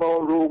Aragon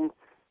Ballroom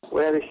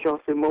where they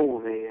shot the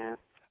movie?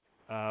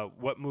 Yeah.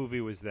 What movie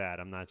was that?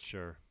 I'm not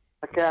sure.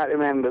 I can't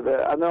remember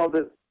that. I know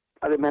that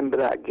I remember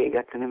that gig.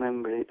 I can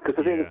remember it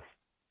because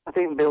I I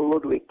think Bill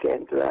Ludwig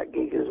came to that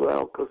gig as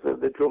well because of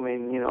the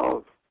drumming,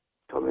 of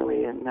Tommy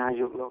Lee and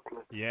Nigel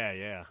Glockler.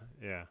 Yeah.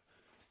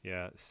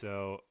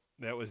 So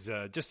that was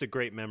just a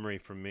great memory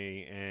for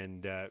me,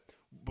 and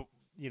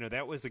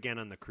that was again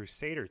on the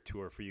Crusader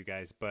tour for you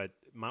guys. But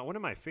one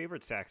of my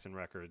favorite Saxon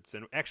records,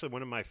 and actually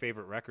one of my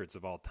favorite records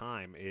of all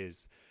time,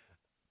 is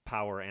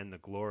Power and the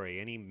Glory.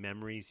 Any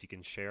memories you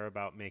can share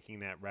about making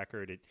that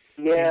record? It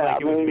seemed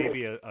like it was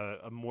maybe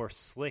a more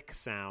slick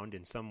sound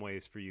in some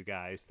ways for you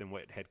guys than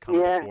what had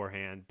come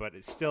beforehand, but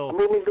it's still.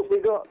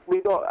 We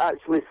got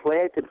actually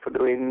slated for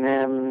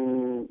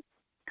doing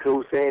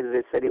Crusader.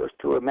 They said it was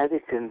too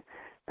American,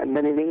 and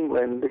then in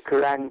England the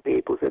Kerrang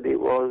people said it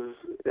was.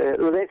 They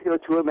said it was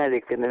too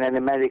American, and then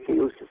America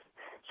used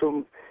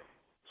some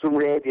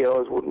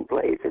radios wouldn't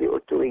play it, said it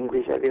was too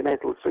English heavy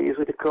metal. So you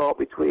sort of caught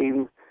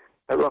between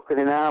a rock and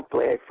an hard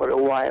place for a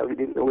while. You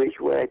didn't know which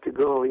way to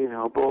go,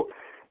 But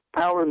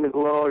Power and the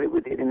Glory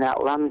we did in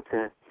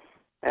Atlanta,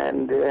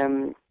 and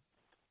a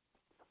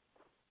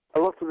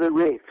lot of the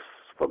riffs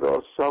for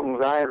those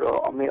songs I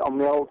wrote on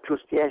the old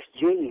trusty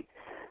SG.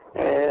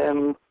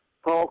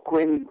 Paul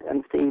Quinn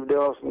and Steve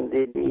Dawson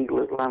did Eagle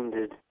Has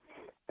Landed,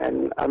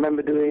 and I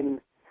remember doing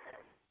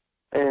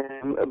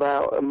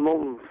about a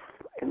month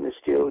in the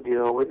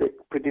studio with a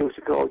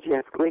producer called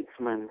Jeff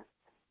Glicksman,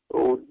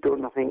 who'd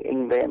done, I think,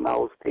 Yngwie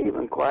Malmsteen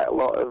and quite a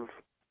lot of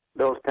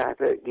those type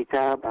of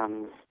guitar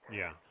bands.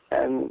 Yeah.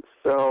 And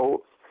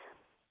so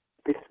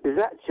there's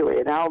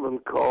actually an album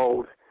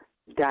called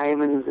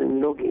Diamonds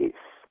and Nuggets,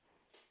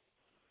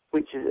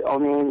 which is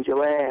on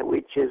Angel Air,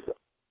 which is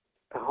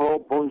a whole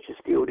bunch of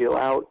studio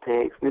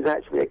outtakes. And there's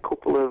actually a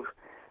couple of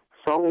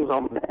songs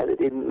on there that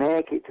didn't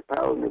make it to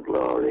Power and the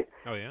Glory,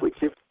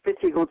 which are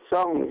pretty good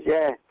songs,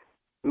 yeah.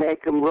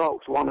 Make 'Em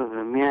Rock's one of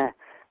them, yeah.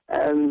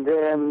 And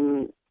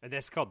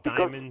that's called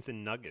Diamonds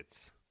and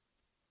Nuggets.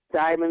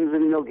 Diamonds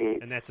and Nuggets.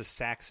 And that's a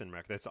Saxon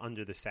record. That's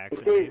under the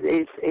Saxon name.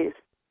 It's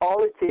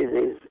all it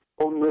is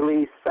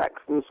unreleased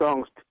Saxon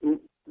songs.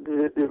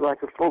 There's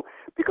like a full...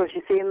 Because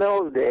you see, in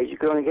those days, you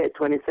could only get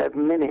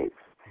 27 minutes.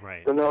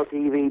 Right. So no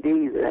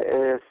DVDs,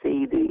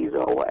 CDs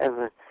or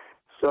whatever.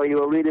 So you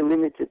were really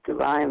limited to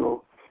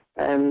vinyl.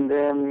 And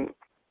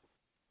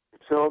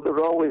so there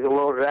were always a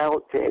load of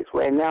outtakes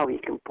where now you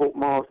can put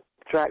more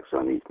tracks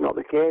on. It's not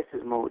the case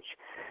as much.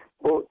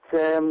 But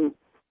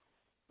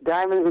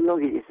Diamonds and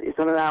Nuggets, it's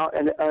on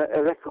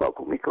a record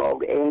company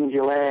called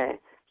Angel Air.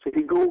 So if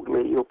you Google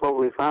it, you'll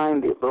probably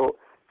find it. But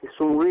there's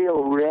some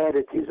real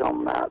rarities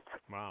on that.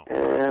 Wow.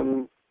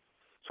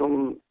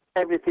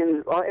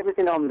 Everything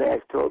on there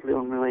is totally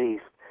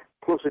unreleased.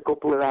 Plus a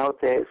couple of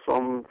outtakes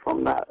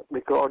from that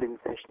recording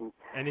session.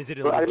 And is it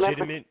a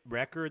legitimate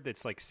record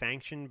that's like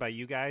sanctioned by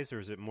you guys, or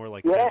is it more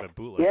like kind of a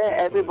bootleg? Yeah,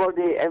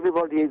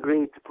 everybody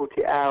agreed to put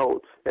it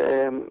out.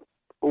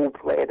 Who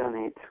played on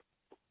it,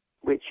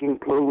 which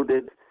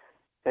included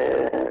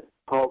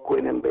Paul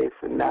Quinn and Biff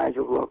and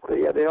Nigel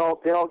Glockler. Yeah, they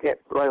all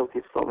get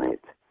royalties from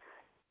it.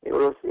 It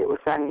was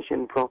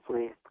sanctioned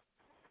properly.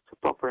 It's a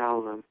proper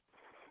album.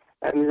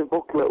 And there's a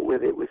booklet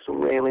with it with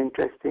some real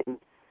interesting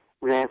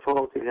rare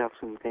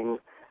photographs and things.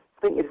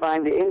 I think you'd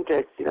find it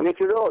interesting. I mean, if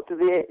you wrote to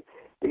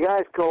the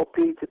guy's called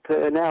Peter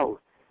Purnell,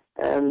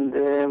 and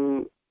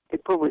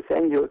he'd probably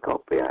send you a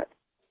copy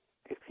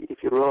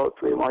if you wrote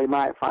to him, or you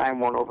might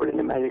find one over in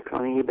America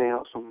on eBay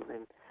or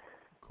something.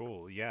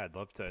 Cool. Yeah, I'd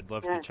love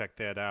to check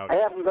that out. I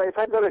haven't got. If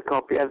I got a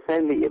copy, I'd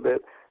send it you.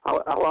 But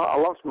I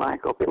lost my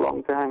copy a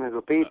long time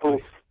ago. People,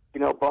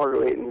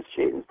 borrow it and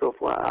shit and stuff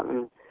like that.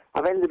 And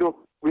I've ended up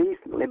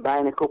recently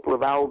buying a couple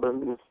of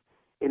albums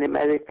in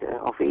America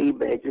off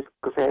eBay just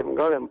because I haven't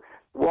got them.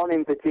 One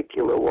in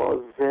particular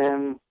was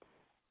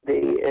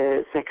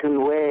the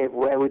Second Wave,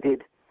 where we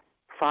did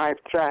 5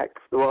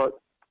 tracks. The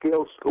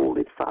Girls' School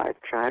did 5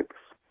 tracks.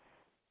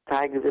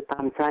 Tigers of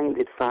Pantang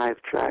did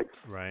 5 tracks.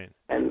 Right.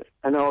 And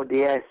an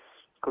ODS,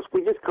 because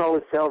we just call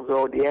ourselves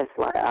ODS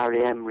like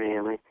REM,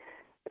 really.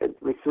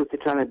 We're sort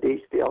of trying to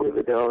ditch the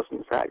Oliver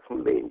Dawson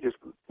Saxon beat and just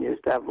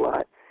have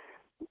like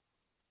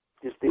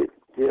just the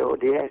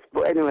ODS.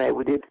 But anyway,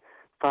 we did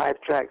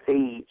 5 tracks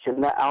each,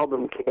 and that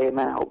album came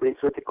out, but it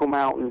sort of come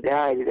out and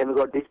died. It never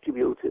got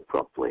distributed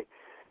properly,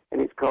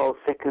 and it's called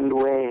Second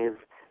Wave.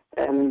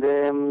 And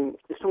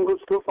there's some good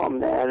stuff on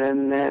there,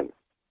 and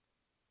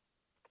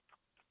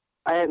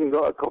I hadn't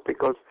got a copy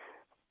because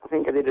I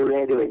think I did a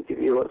radio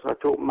interview, so I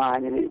took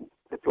mine and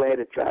they played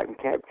a track and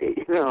kept it,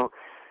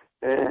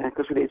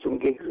 because we did some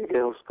gigs with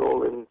Girls'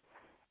 School and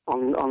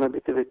on a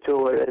bit of a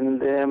tour,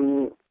 and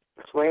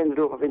so I ended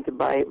up having to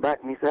buy it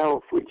back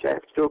myself, which I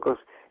have to do because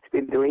it's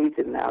been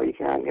deleted now. You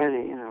can't get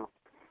it,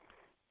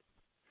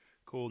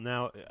 Cool.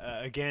 Now,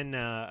 again,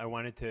 I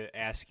wanted to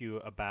ask you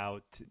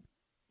about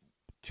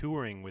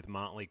touring with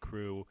Motley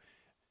Crue.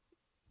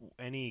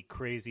 Any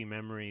crazy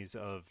memories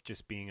of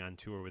just being on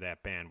tour with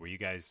that band? Were you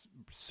guys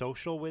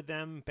social with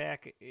them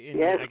back in?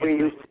 Yes, we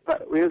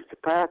used to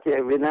party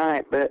every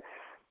night, but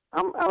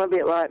I'm a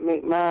bit like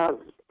Mick Mars.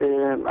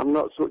 I'm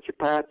not such a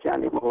party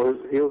animal as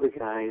the other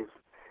guys.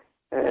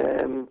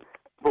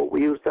 But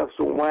we used to have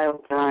some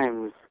wild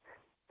times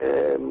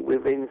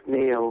with Vince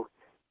Neil,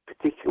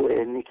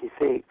 particularly Nicky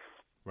Six.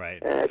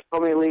 Right.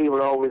 Tommy Lee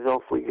were always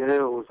off with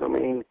girls. I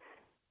mean,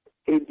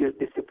 he'd just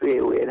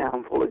disappear with a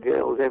handful of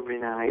girls every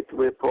night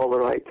with a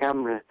Polaroid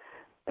camera.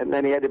 And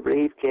then he had a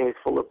briefcase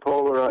full of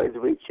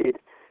Polaroids, which he'd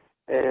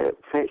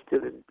fetch to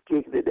the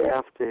gig the day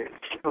after to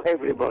show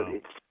everybody.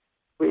 Wow.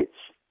 Which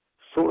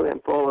some of them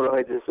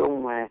Polaroids are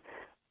somewhere.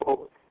 But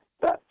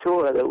that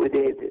tour that we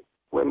did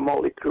when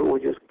Motley Crue were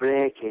just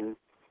breaking,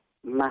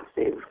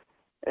 massive,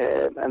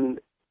 and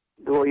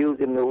they were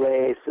using the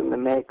lace and the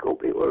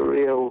makeup, it was a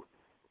real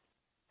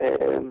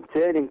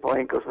turning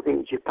point, because I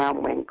think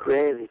Japan went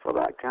crazy for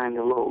that kind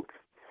of look.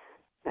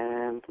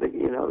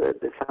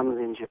 The fans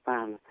in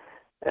Japan.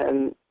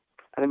 And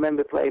I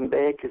remember playing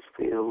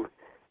Bakersfield,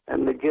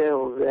 and the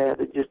girls there,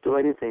 they'd just do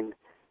anything.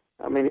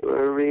 I mean, it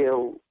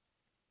was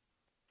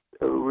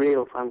a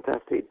real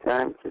fantastic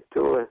time to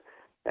tour.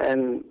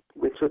 And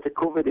we sort of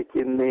covered it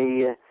in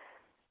the...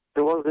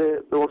 There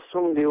was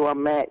somebody who I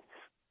met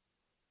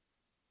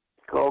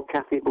called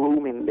Kathy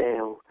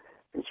Bloomingdale,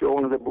 and she was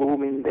one of the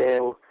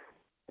Bloomingdale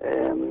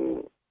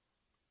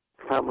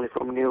family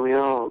from New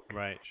York.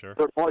 Right, sure. I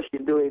don't know what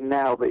she's doing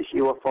now, but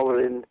she was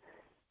following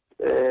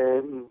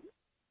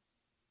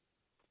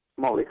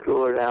Motley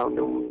Crue around,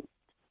 and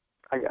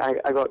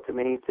I got to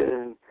meet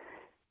her,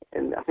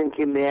 and I think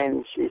in the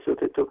end she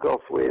sort of took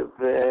off with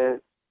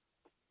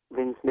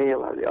Vince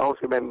Neil. I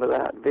also remember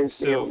that.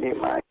 Vince Neil knew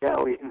my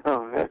cow,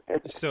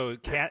 So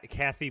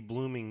Kathy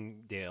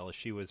Bloomingdale,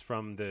 she was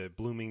from the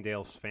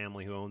Bloomingdale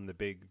family who owned the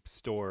big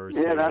stores.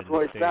 Yeah, that's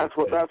what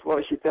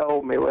she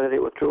told me, whether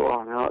it was true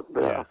or not.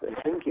 But yeah.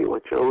 I think it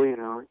was true,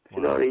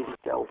 She don't even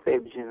tell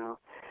fibs,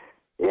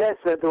 Yes,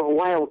 there were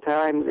wild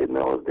times in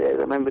those days.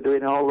 I remember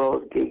doing all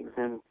those gigs,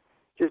 and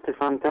just a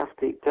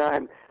fantastic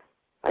time.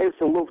 I used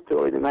to love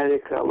touring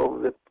America. I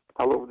love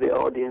the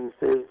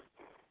audiences.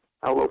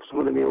 I love some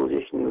of the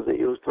musicians that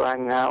used to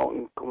hang out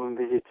and come and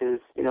visit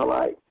us.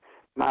 Like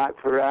Mark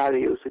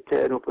Ferrari used to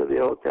turn up at the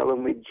hotel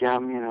and we'd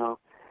jam.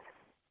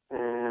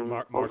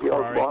 Mark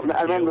Ferrari.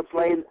 I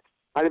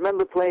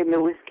remember playing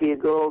the Whiskey A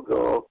Go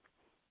Go.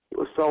 It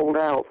was sold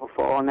out for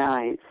 4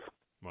 nights.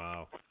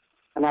 Wow.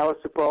 And our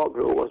support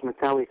group was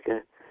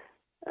Metallica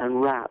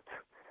and Rat.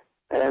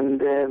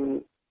 And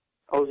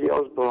Ozzy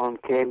Osbourne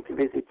came to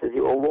visit us.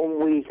 It was 1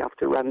 week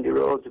after Randy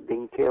Rhoads had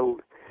been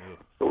killed.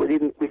 So we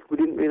didn't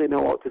really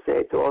know what to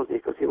say to Ozzy,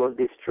 because he was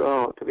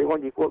distraught. I mean,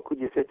 what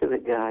could you say to the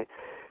guy?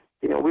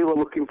 We were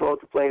looking forward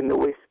to playing the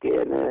Whiskey,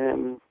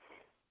 and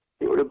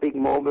it was a big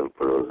moment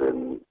for us.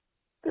 And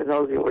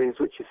Ozzy was in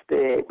such a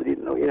state, we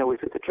didn't know. We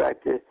sort of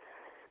tried to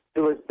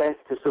do his best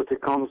to sort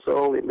of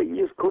console him, but you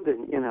just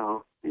couldn't.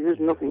 There's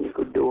just nothing you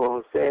could do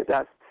or say.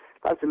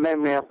 That's a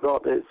memory I've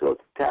got that sort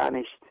of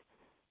tarnished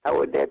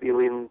our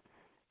debut in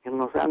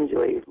Los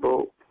Angeles,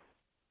 but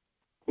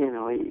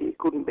it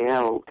couldn't be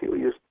helped. It was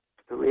just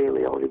a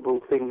really horrible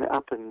thing that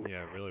happened.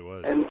 Yeah, it really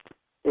was. And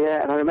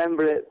I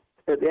remember it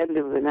at the end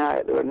of the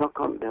night. There was a knock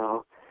on the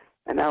door,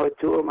 and our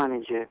tour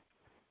manager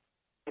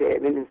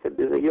came in and said,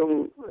 "There's a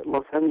young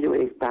Los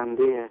Angeles band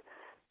here,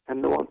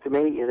 and they want to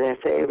meet you. Their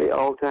favourite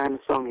all-time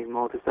song is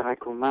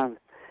Motorcycle Man."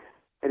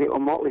 And it was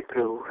Motley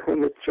Crue,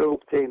 and they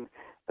trooped in,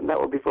 and that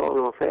was before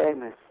they were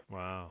famous.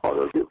 Wow.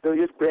 They were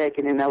just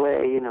breaking in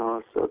LA,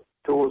 so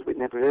tours we'd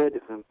never heard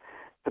of them.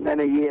 And then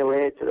a year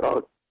later,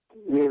 or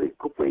nearly a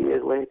couple of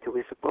years later,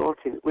 we're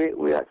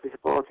actually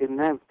supporting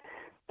them,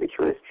 which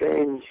was a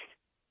strange,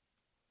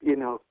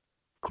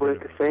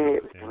 quirk of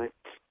fate. Yeah.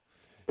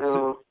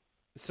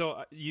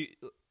 So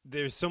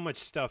there's so much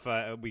stuff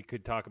we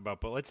could talk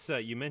about, but let's.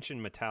 You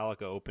mentioned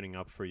Metallica opening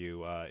up for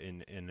you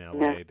in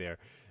LA. Yeah. There,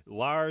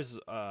 Lars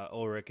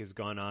Ulrich has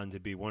gone on to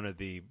be one of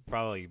the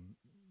probably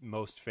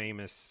most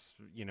famous,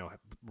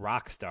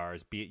 rock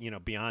stars,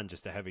 beyond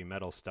just a heavy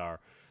metal star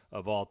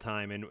of all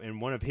time,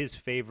 and one of his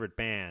favorite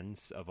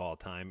bands of all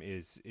time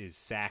is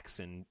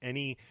Saxon.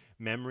 Any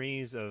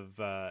memories of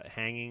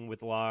hanging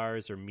with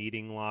Lars or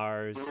meeting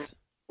Lars?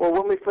 Well,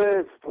 when we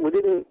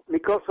didn't,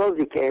 because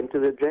Ozzy came to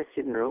the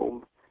dressing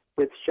room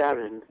with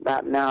Sharon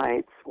that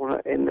night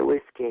in the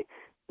Whiskey,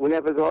 we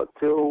never got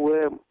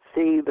to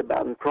see the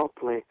band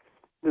properly.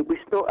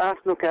 I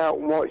snuck out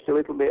and watched a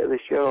little bit of the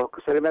show,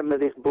 because I remember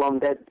this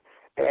blonde-head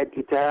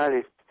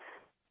guitarist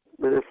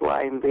with a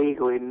Flying V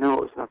going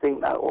nuts, and I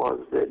think that was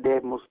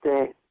Dave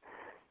Mustaine,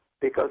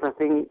 because I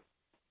think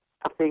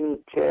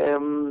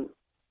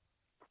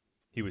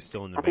he was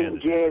still in the I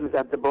band. think James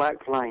had the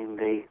black Flying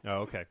V.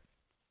 Oh, okay.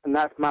 And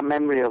that's my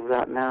memory of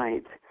that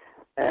night.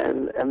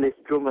 And this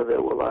drummer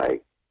that were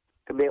like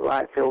a bit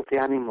like Filthy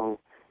Animal,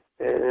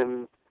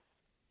 like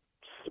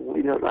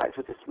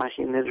sort of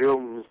smashing the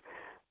drums.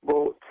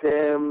 But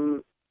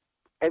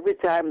every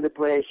time they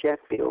play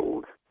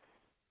Sheffield,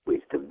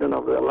 which they've done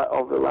over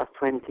the last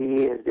 20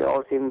 years, they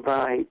always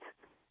invite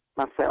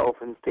myself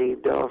and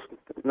Steve Dawson.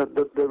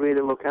 They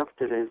really look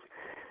after us.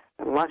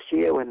 And last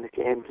year when they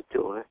came to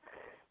tour,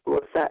 we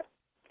were sat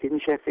in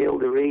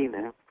Sheffield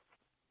Arena,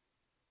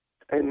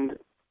 and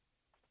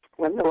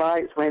when the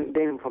lights went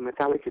dim for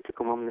Metallica to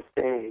come on the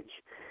stage,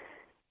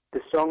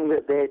 the song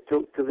that they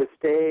took to the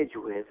stage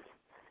with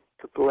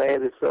to play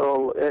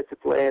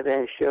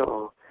their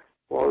show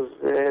was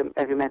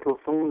Heavy Metal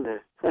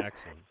Thunder.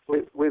 Excellent.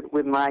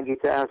 with my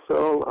guitar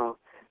solo.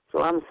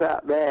 So I'm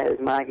sat there as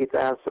my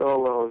guitar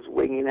solo's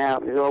winging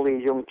out. There's all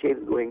these young kids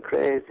going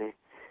crazy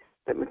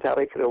that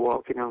Metallica are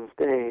walking on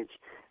stage.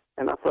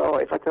 And I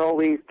thought, if I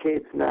told these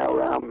kids now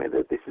around me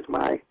that this is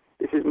me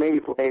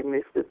playing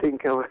this, they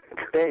think I'm a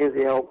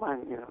crazy old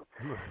man, you know.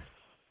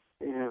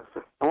 You know,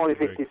 so I'm only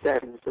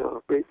 57,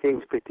 so it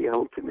seems pretty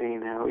old to me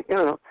now, you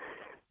know.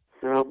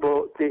 So,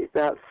 but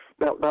that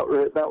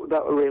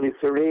was really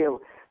surreal,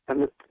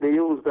 and they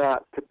use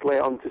that to play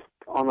on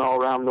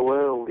all around the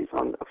world.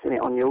 I've seen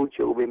it on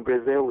YouTube in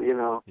Brazil, you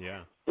know.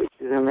 Yeah. Which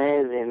is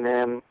amazing.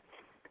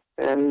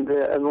 And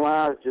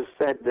Lars just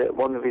said that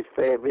one of his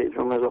favourite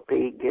drummers was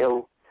Pete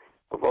Gill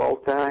of all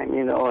time,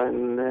 you know,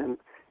 and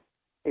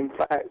in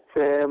fact,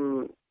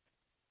 the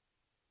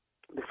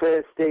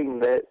first thing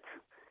that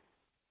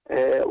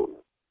they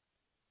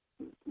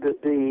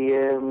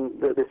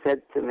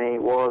said to me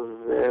was,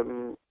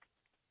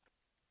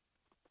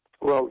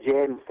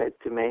 James said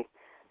to me,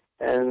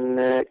 and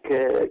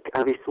Kirk,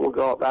 have you still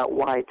got that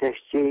white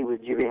SG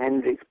with Jimi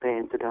Hendrix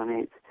painted on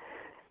it?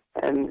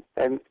 And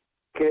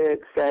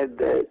Kirk said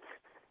that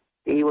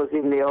he was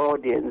in the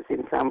audience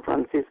in San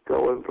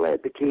Francisco and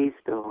played the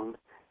Keystone.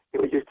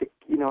 It was just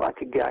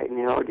like a guy in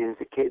the audience,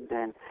 a kid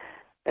then.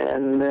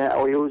 And I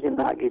was using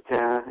that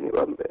guitar,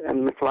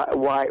 and the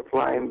white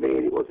Flying V,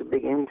 it was a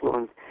big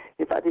influence.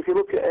 In fact, if you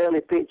look at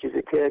early pictures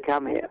of Kirk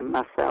Hammett and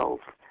myself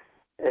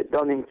at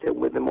Donington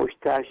with the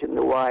moustache and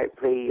the white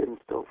V and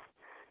stuff,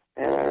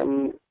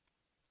 there's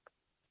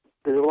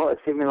a lot of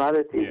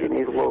similarities in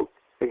his look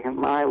and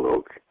my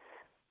look.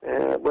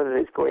 Whether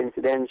it's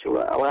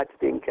coincidental, I like to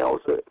think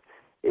also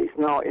it's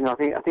not. You know,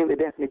 I think they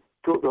definitely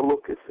took the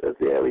look of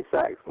the early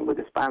Saxon with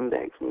the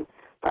spandex and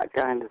that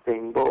kind of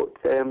thing. But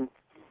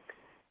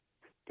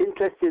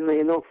interestingly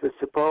enough, the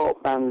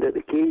support band at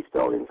the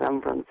Keystone in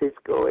San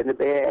Francisco in the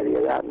Bay Area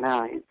that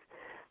night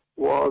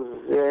was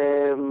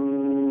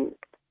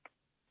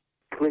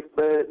Cliff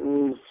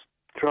Burton's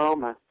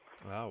Trauma.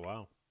 Oh,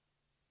 wow.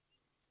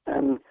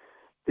 And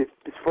there's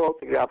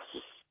photographs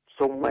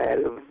somewhere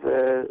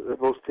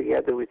of us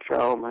together with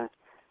Trauma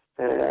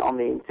on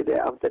the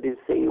internet. I did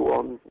see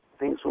one. I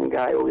think some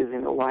guy who lives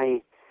in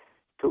Hawaii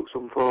took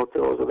some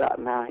photos of that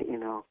night, you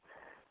know,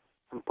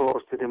 and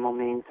posted them on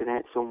the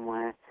internet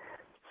somewhere.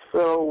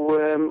 So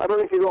I don't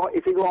know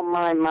if you go on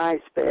my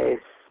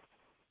MySpace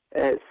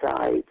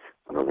site.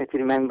 I don't know if you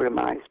remember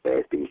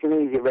MySpace, but you can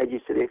easily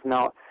register. If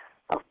not,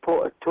 I've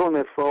put a ton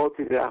of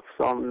photographs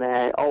on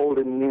there, old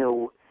and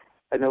new,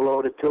 and a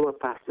load of tour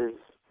passes.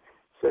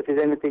 So if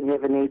there's anything you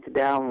ever need to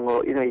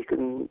download, you know,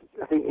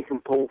 I think you can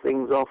pull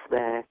things off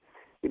there,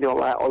 you know,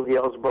 like Ozzy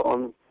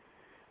Osbourne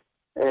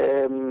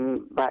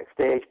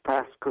backstage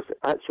pass. Because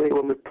actually,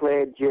 when we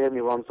played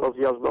Germany once,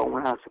 Ozzy Osbourne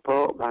was our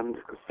support band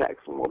because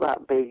Saxon was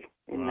that big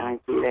in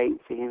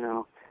 1980, you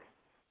know.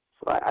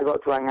 So I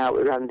got to hang out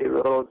with Randy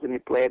Rhoads, and he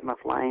played my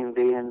Flying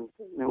V and,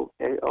 you know,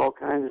 all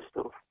kinds of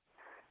stuff,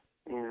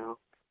 you know.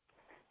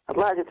 I'd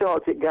like to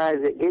talk to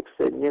guys at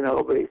Gibson, you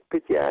know, but it's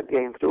pretty hard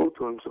getting through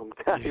to them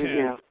sometimes, yeah.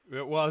 you know.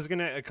 Well, I was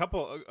gonna a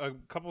couple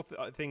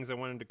things I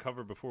wanted to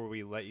cover before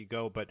we let you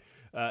go, but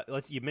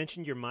you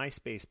mentioned your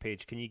MySpace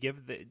page. Can you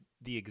give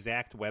the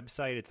exact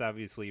website? It's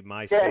obviously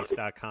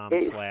myspace.com/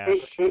 It's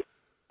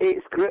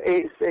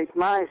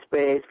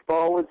MySpace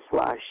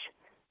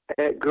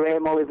 /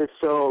 Graham Oliver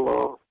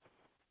Solo.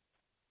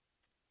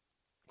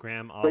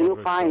 Graham Oliver. So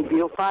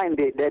you'll find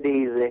it dead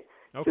easy.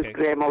 Okay. Just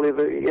Graham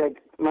Oliver,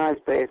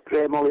 MySpace,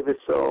 Graham Oliver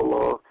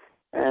Solo.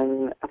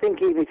 And I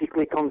think even if you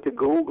click onto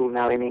Google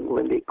now in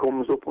England, it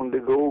comes up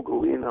under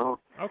Google, you know.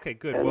 Okay,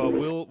 good. Well,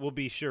 we'll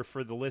be sure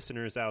for the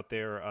listeners out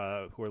there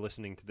who are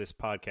listening to this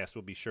podcast,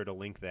 we'll be sure to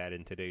link that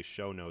in today's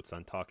show notes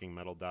on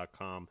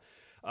TalkingMetal.com.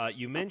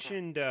 You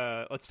mentioned,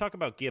 let's talk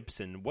about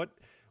Gibson. What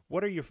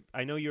are your?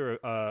 I know you're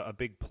a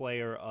big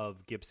player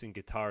of Gibson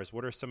guitars.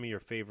 What are some of your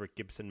favorite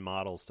Gibson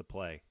models to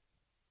play?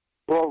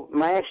 Well,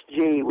 my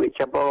SG, which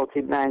I bought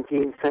in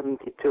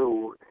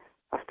 1972,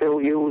 I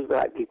still use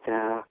that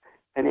guitar,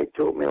 and it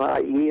took me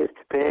like years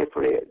to pay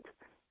for it,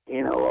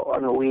 you know,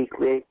 on a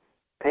weekly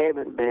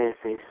payment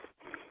basis.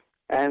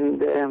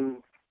 And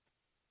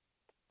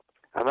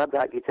I've had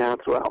that guitar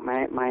throughout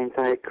my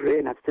entire career,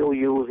 and I still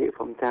use it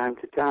from time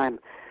to time.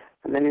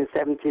 And then in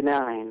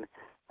 '79,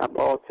 I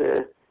bought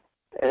we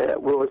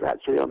was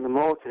actually on the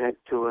Motorhead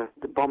tour,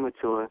 the Bomber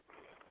tour.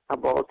 I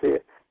bought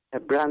a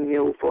brand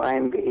new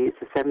Flying V.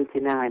 It's a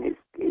 '79.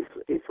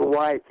 It's a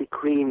whitey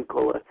cream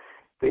colour,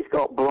 but it's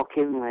got block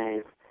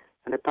inlays.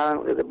 And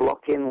apparently the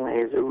block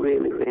inlays are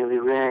really, really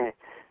rare.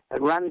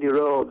 And Randy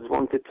Rhoads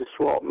wanted to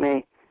swap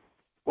me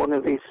one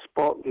of his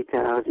spot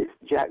guitars, it's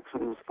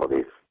Jackson's, for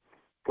this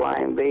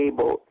Flying V,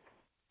 but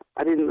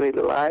I didn't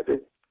really like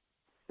the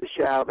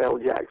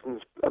Charvel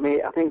Jackson's. I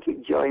mean, I think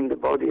it joined the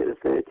body of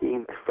the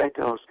 13th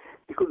fretos.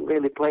 You couldn't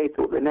really play it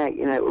up the neck,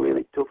 you know, it was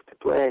really tough to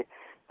play.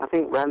 I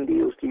think Randy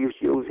used to use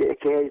it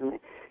occasionally.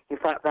 In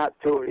fact, that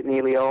tour,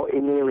 nearly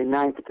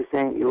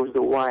 90% used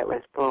the white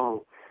Les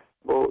Paul.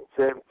 But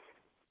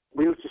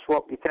we used to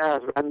swap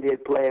guitars. Randy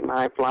would play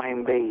my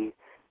Flying B,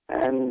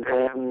 and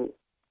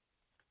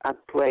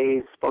I'd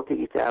play spotty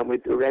guitar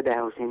with the Red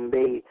House in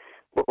B.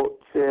 But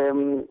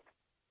so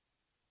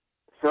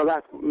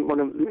that's one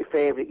of my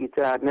favourite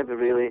guitars. I'd never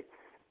really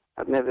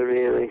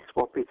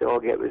swap it or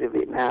get rid of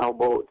it now.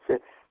 But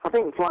I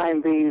think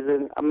Flying B's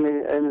and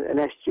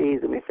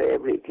SGs are my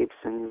favourite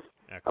Gibsons.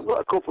 Excellent. I've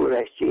got a couple of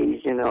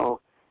SGs, you know.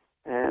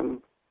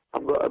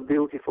 I've got a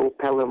beautiful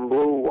Pelham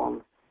Blue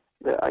one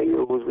that I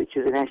use, which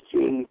is an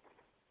SG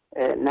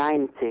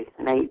 90,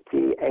 an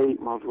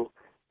 88 model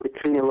with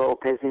Trini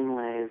Lopez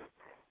inlays,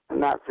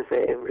 and that's a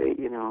favourite,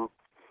 you know.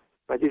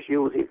 I just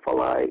use it for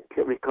like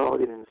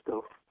recording and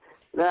stuff.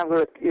 Then I've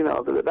got, you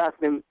know, that's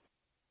been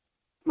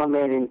my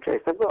main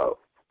interest. I've got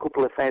a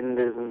couple of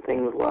Fenders and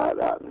things like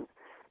that, and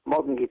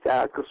modern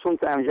guitar, because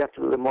sometimes you have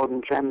to do the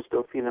modern trem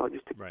stuff, you know,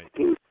 just to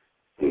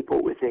keep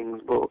up with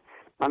things. But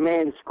my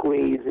main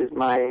squeeze is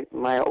my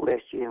old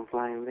SG and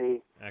Flying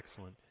V.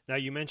 Excellent. Now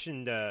you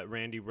mentioned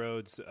Randy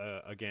Rhoads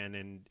again,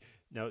 and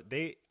now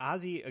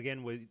Ozzy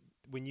again.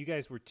 When you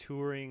guys were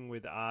touring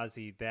with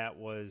Ozzy, that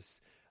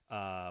was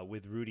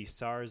with Rudy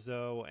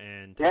Sarzo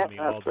and Tommy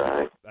Aldridge,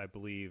 right. I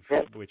believe,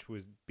 which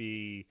was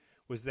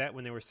that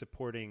when they were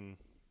supporting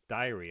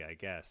Diary, I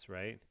guess,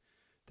 right?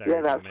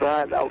 Diary that's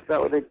right.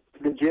 That was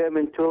the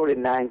German tour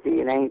in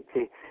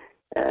 1980,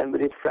 and we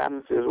did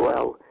France as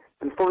well.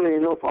 And funnily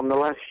enough, on the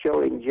last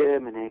show in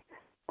Germany,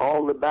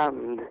 all the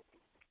band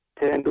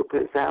turned up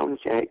at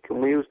soundcheck,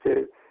 and we used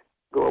to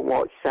go and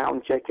watch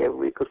soundcheck every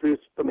week, because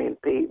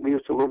Pete, we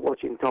used to love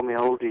watching Tommy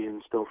Aldridge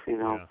and stuff, you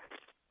know,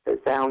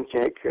 at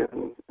soundcheck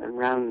and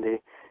Randy.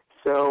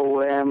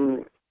 So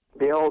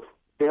they all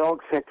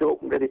set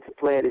up and ready to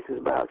play. This is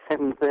about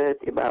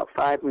 7:30, about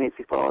 5 minutes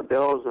before the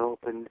doors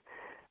opened,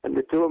 and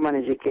the tour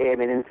manager came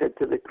in and said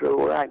to the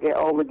crew, "All right, get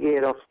all the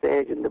gear off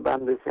stage," and the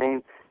band was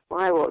saying,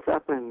 "Why, what's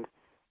happened?"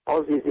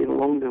 Ozzy's in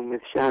London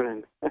with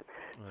Sharon.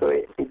 So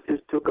it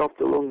just took off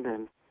to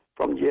London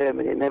from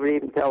Germany, never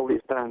even told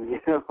his band,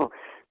 you know.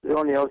 The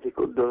only Ozzy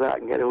could do that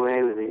and get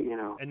away with it, you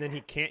know. And then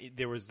he can't.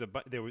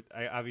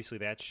 Obviously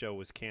that show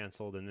was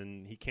cancelled, and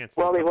then he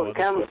canceled. Well, it was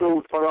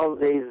cancelled for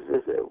Ozzy's.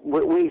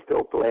 We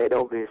still played,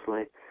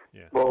 obviously.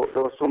 Yeah. But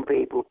there were some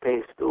people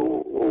pissed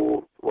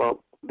who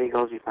big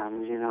Ozzy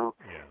fans, you know.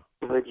 Yeah.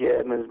 The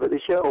Germans, but the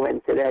show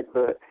went to that.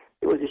 But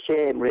it was a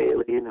shame,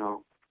 really, you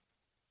know.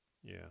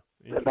 Yeah.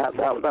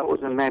 That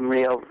was a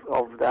memory of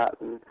that,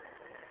 and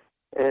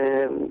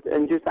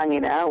just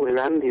hanging out with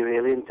Randy,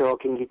 really, and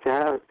talking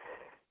guitars.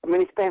 I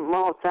mean, he spent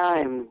more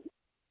time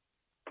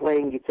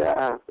playing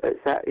guitar,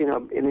 you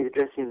know, in his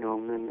dressing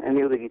room than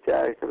any other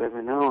guitarist I've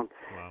ever known.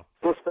 Wow.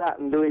 Plus that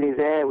and doing his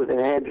hair with an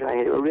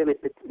hairdryer. He was really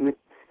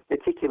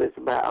meticulous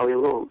about how he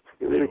looked.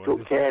 He really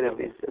took care of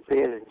his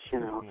appearance, you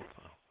know.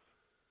 Wow.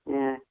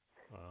 Yeah.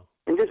 Wow.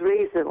 And just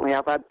recently,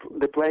 I've had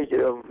the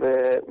pleasure of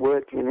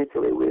working in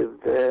Italy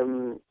with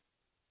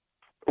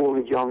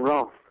Uli John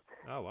Roth.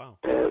 Oh wow!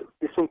 There's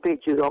some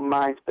pictures on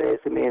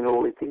MySpace of me and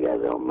Uli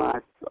together on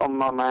my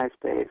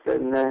MySpace,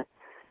 and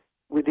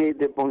we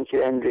did a bunch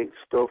of Hendrix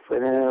stuff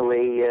and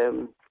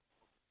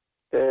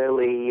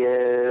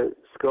early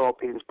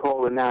Scorpions,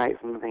 Polar Nights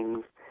and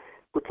things.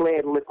 We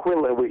played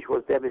L'Aquila, which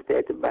was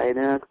devastated by an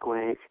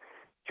earthquake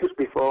just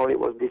before it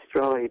was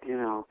destroyed, you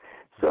know.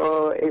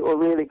 So it was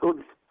really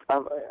good.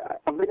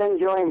 I've been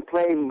enjoying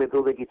playing with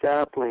other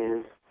guitar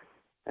players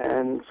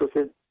and sort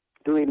of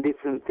doing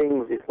different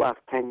things this last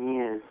 10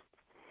 years.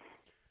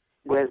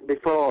 Whereas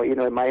before, you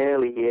know, in my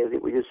early years,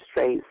 it was just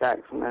straight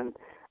sax and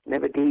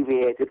never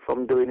deviated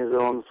from doing his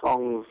own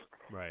songs.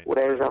 Right.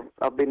 Whereas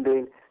I've been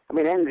doing, I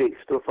mean, Hendrix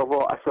stuff.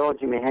 I saw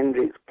Jimi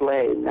Hendrix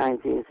play in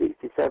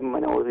 1967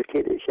 when I was a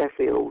kid at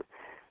Sheffield.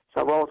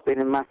 So I've always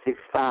been a massive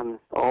fan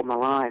all my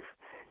life.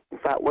 In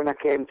fact, when I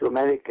came to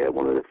America,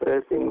 one of the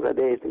first things I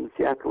did in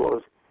Seattle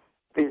was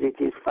visit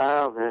his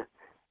father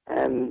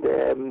and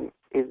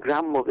his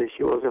grandmother.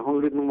 She was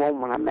 101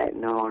 when I met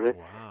Nora.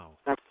 Wow.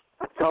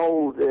 I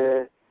told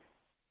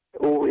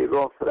Uli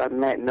Roth that I'd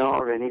met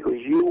Nora, and he goes,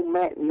 "You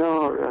met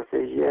Nora?" I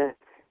says, "Yeah."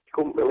 He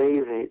couldn't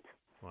believe it.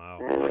 Wow.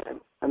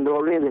 And they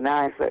were really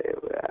nice.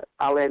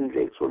 Al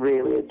Hendricks was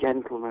really a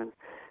gentleman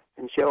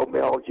and showed me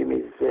all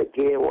Jimmy's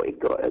gear, what he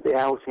got at the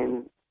house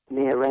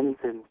near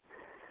Renton.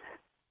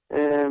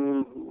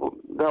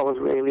 That was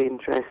really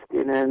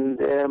interesting. And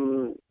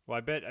well,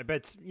 I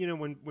bet you know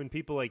when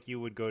people like you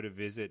would go to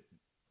visit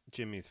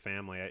Jimmy's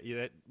family,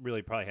 that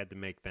really probably had to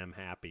make them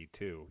happy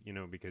too. You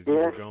know, because you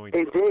were going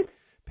to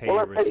pay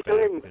your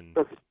respect.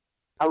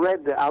 I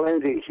read that Al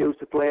Hendricks used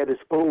to play the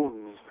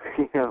spoons,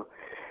 you know,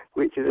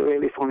 which is a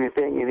really funny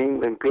thing in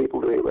England.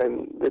 People do it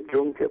when the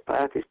drunk at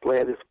parties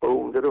play the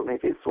spoons. I don't know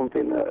if it's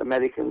something that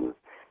Americans,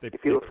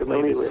 if you're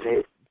familiar with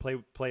it.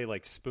 Play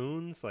like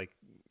spoons? Like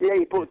yeah,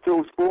 you put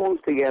two spoons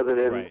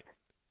together and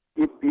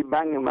you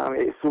bang them out.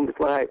 It's something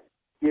like,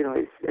 you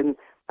know, and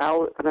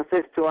I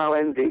says to Al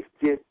Hendricks,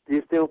 do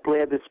you still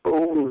play the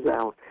spoons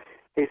out?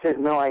 He says,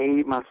 "No, I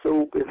eat my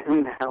soup with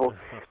him now,"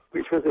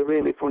 which was a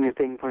really funny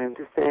thing for him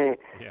to say.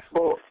 Yeah.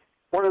 But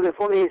one of the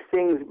funniest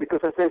things,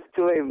 because I says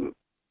to him,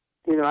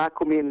 I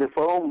come in the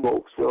phone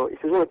book, so he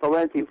says, well, if I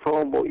weren't in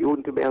phone book, you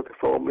wouldn't be able to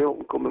phone me up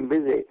and come and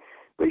visit,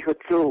 which was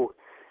true,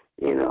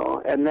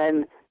 And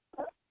then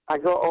I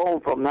got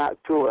home from that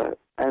tour,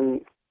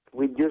 and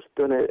we'd just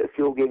done a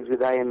few gigs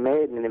with Iron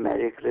Maiden in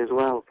America as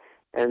well,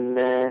 and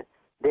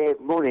Dave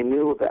Murray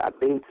knew that I'd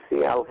been to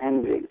see Al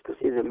Hendricks, because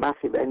he's a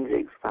massive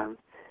Hendricks fan,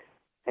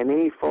 and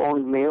he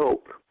phoned me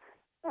up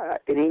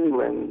in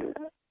England.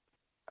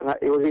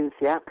 It was in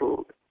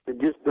Seattle. They'd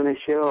just done a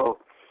show,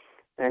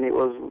 and it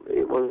was.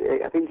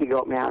 I think he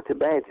got me out of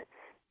bed.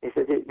 He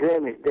said,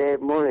 "Graham, it's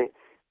Dave Murray.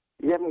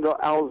 You haven't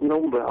got Al's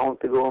number. I want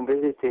to go and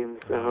visit him."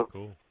 So,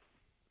 cool.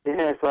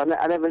 Yeah. So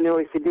I never knew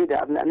if he did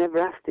that. I never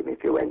asked him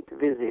if he went to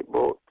visit,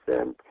 but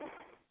that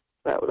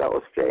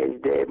was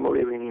strange. Dave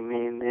Murray ringing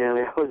me in the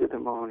early hours of the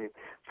morning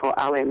for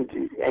Al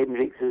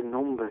Hendricks'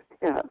 number.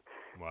 Yeah.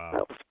 Wow.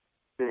 That was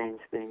a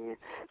strange thing. Yeah.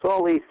 So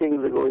all these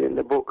things are going in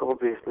the book,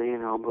 obviously,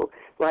 But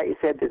like you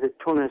said, there's a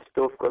ton of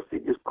stuff because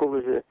it just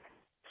covers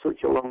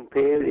such a long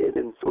period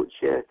and such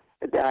a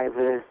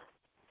diverse,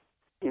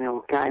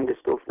 kind of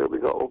stuff that we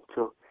got up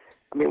to.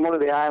 I mean, one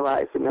of the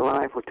highlights of my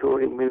life was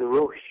touring with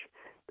Rush,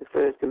 the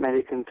first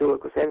American tour,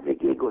 because every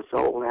gig was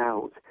sold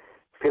out.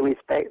 Philly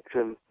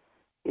Spectrum,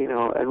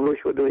 and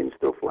Rush were doing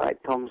stuff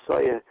like Tom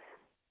Sawyer,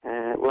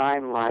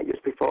 Limelight,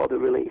 just before they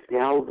released the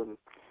album.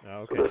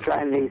 Okay. So they were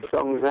trying these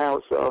songs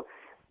out. So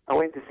I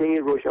went to see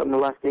Rush on the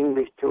last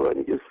English tour, and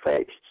it just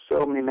fetched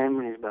so many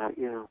memories back,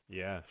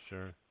 Yeah,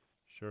 sure.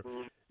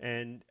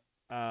 And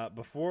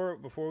before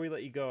we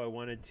let you go, I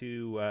wanted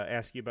to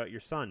ask you about your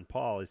son,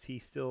 Paul. Is he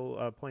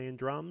still playing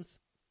drums?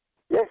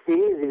 Yes, he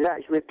is. He's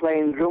actually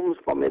playing drums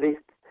for me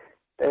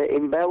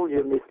in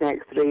Belgium this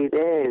next 3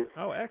 days.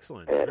 Oh,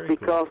 excellent.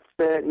 Because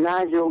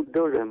Nigel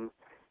Durham,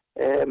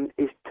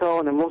 he's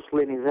torn a muscle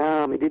in his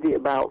arm. He did it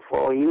about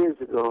 4 years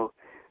ago,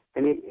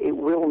 and it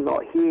will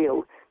not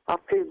heal.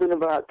 After he's done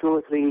about 2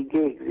 or 3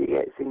 gigs, he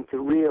gets into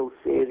real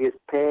serious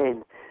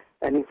pain,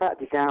 and in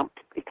fact he can't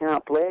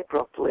play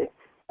properly,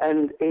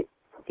 and it's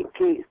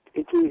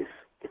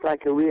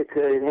like a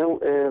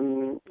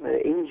reoccurring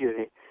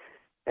injury,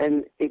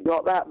 and it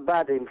got that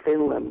bad in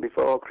Finland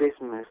before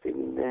Christmas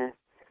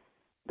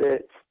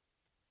that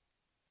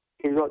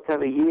he's got to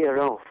have a year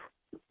off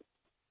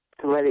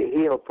to let it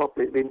heal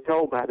properly. He's been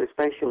told by the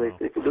specialist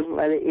that if he doesn't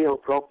let it heal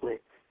properly,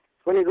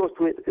 when he goes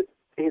to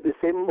hit the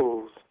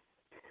cymbals,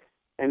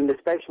 and the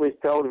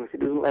specialist told him if he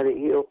doesn't let it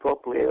heal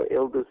properly,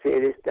 he'll do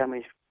serious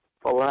damage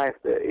for life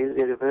that is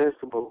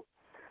irreversible.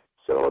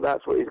 So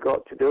that's what he's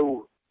got to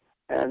do.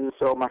 And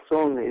so my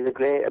son is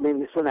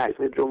my son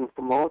actually drums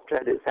for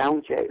Motörhead at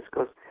sound checks,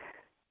 because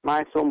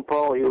my son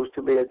Paul used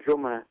to be a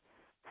drummer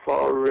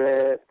for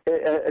the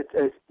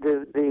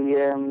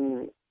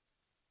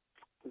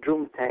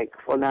drum tech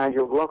for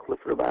Nigel Glockler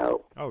for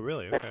about... Oh,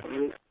 really?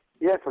 Okay.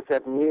 Yeah, for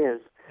 7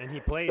 years. And he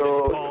played,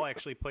 Paul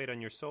actually played on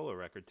your solo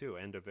record too,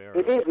 End of Era.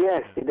 He did,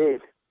 yes, he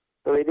did.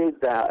 So he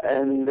did that,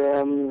 and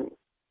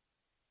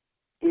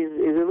he's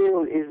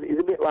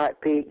a bit like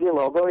Pete Gill,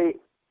 although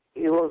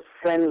he was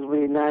friends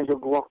with Nigel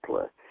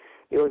Glockler.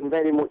 He was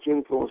very much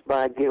influenced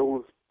by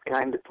Gill's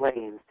kind of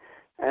playing,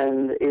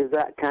 and is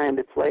that kind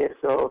of player.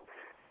 So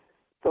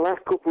the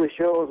last couple of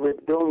shows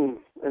we've done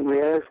and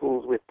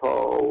rehearsals with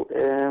Paul,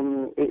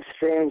 it's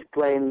strange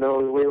playing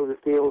those Wheels of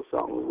Steel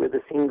songs with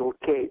a single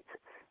kit,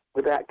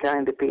 with that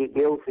kind of Pete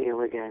Gill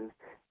feel again.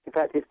 In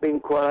fact, it's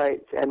been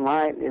quite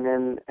enlightening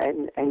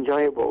and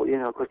enjoyable,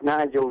 because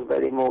Nigel's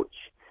very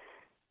much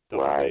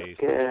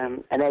like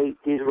an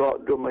 80s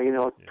rock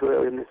drummer,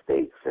 twirling the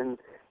sticks and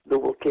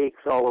double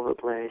kicks all over the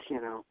place,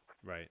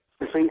 Right.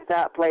 So you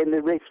start playing the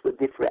riffs with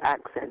different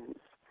accents,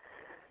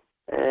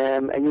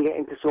 and you get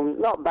into some,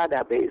 not bad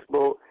habits,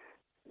 but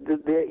the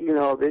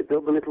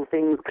little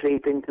things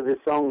creep into the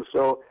song.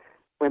 So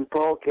when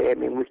Paul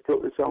came in, we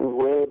took the songs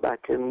way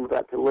back and we've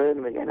had to learn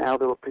them again, how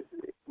they were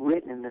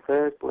written in the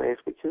first place,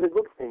 which is a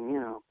good thing,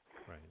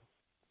 Right.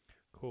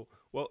 Cool.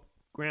 Well,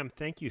 Graham,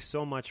 thank you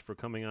so much for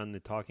coming on the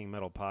Talking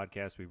Metal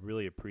podcast. We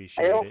really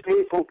appreciate it. I hope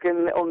people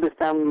can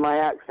understand my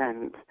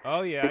accent.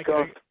 Oh, yeah,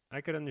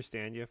 I could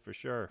understand you, for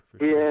sure.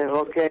 Yeah,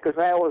 okay,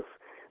 because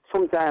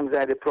sometimes I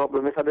had a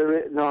problem. If I'd have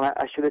written on it,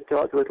 I should have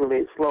talked a little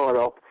bit slower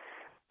up.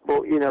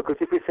 But, because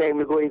if we're saying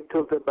we're going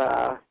to the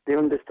bar, they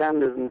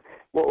understand us. And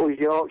what was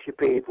Yorkshire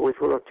people, if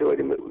we were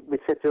touring, we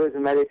said to us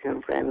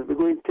American friends, we're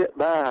going to the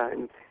bar.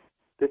 And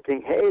they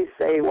think, hey,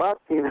 say what,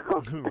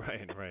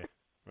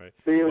 Right.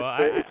 So,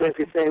 if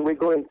you're saying we're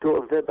going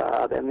to the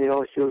bar, then they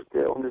all choose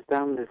to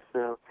understand us.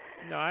 So.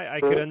 No, I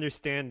could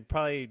understand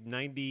probably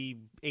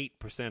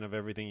 98% of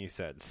everything you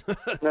said.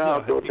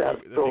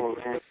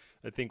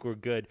 I think we're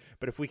good.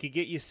 But if we could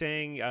get you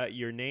saying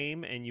your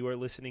name and you are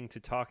listening to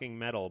Talking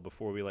Metal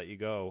before we let you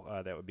go,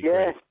 that would be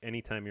great.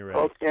 Anytime you're ready.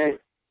 Okay.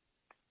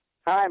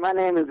 Hi, my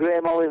name is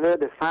Graham Oliver,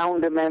 the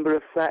founder member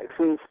of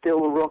Saxon,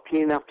 still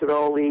rocking after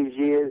all these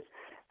years.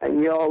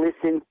 And you're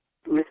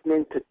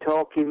listening to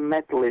Talking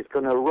Metal. It's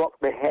going to rock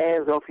the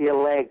hairs off your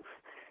legs.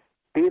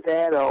 Be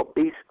there or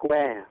be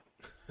square.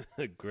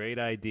 Great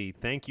ID.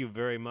 Thank you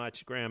very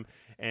much, Graham.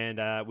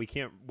 And we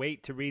can't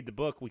wait to read the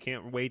book. We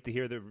can't wait to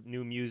hear the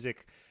new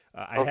music.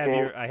 I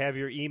have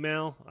your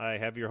email. I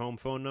have your home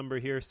phone number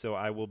here, so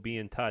I will be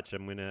in touch.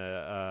 I'm going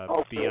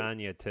to be on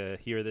you to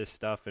hear this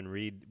stuff and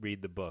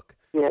read the book.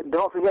 Yeah,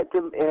 don't forget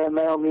to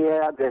mail me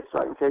your address so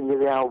I can send you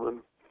the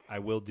album. I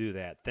will do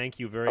that. Thank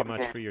you very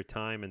much for your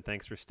time, and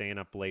thanks for staying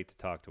up late to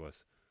talk to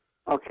us.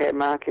 Okay,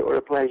 Mark, it was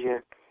a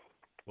pleasure.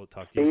 We'll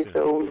talk to you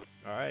soon.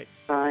 All right.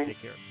 Bye.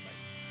 Take care. Bye.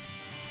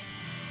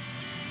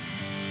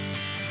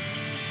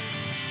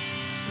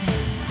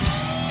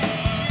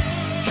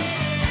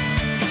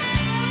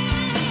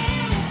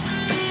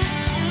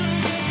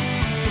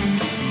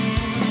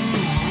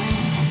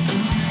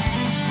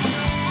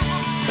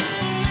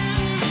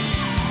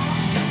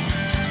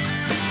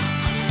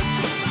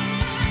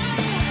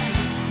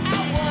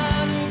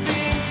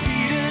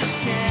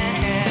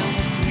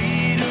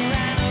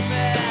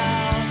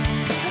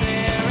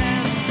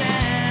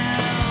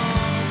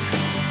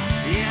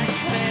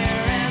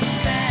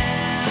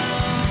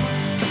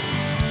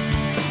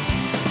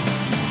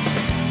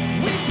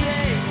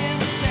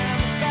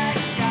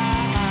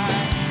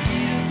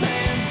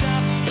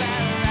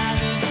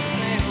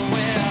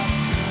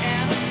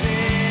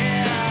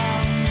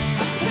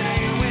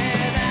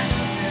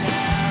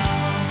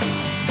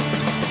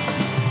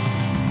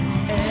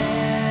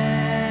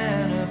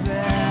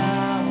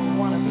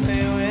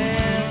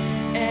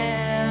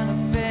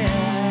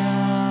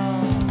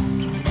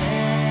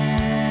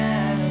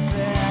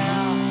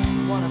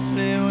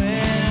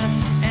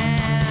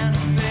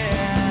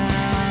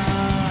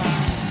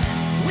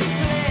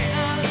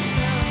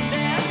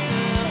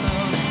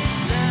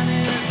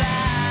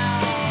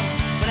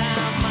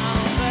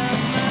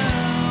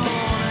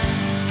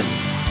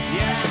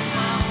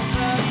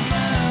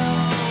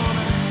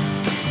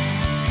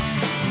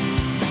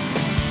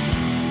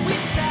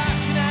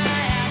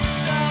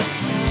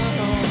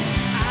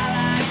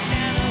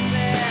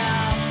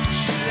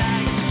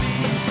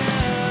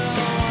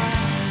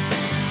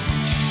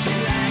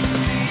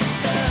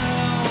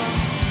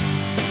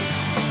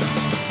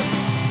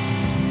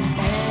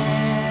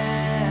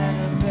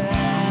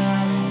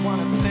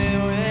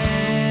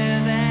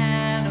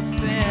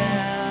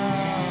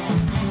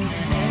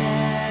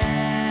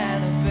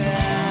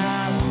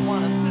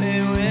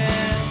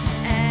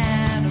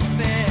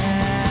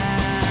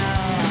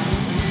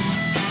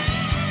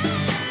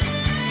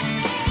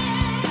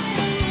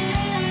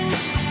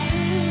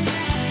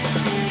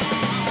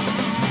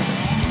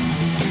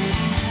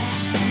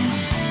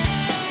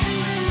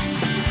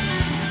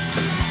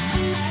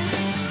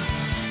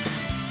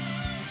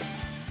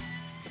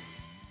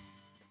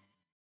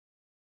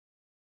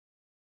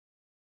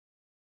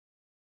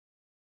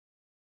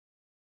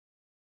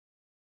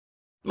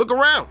 Look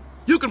around.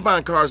 You can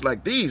find cars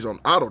like these on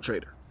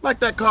AutoTrader, like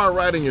that car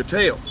riding your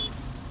tail.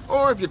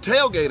 Or if you're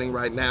tailgating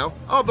right now,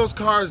 all those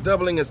cars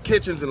doubling as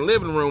kitchens and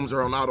living rooms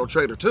are on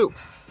AutoTrader too.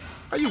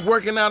 Are you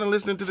working out and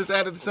listening to this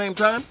ad at the same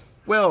time?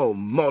 Well,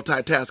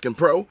 multitasking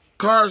pro,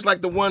 cars like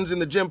the ones in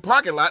the gym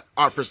parking lot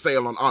are for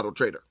sale on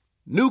AutoTrader.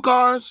 New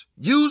cars,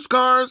 used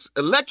cars,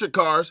 electric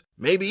cars,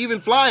 maybe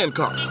even flying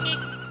cars.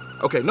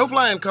 Okay, no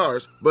flying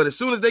cars, but as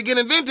soon as they get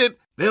invented,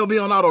 they'll be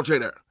on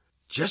AutoTrader.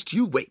 Just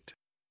you wait.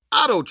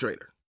 AutoTrader.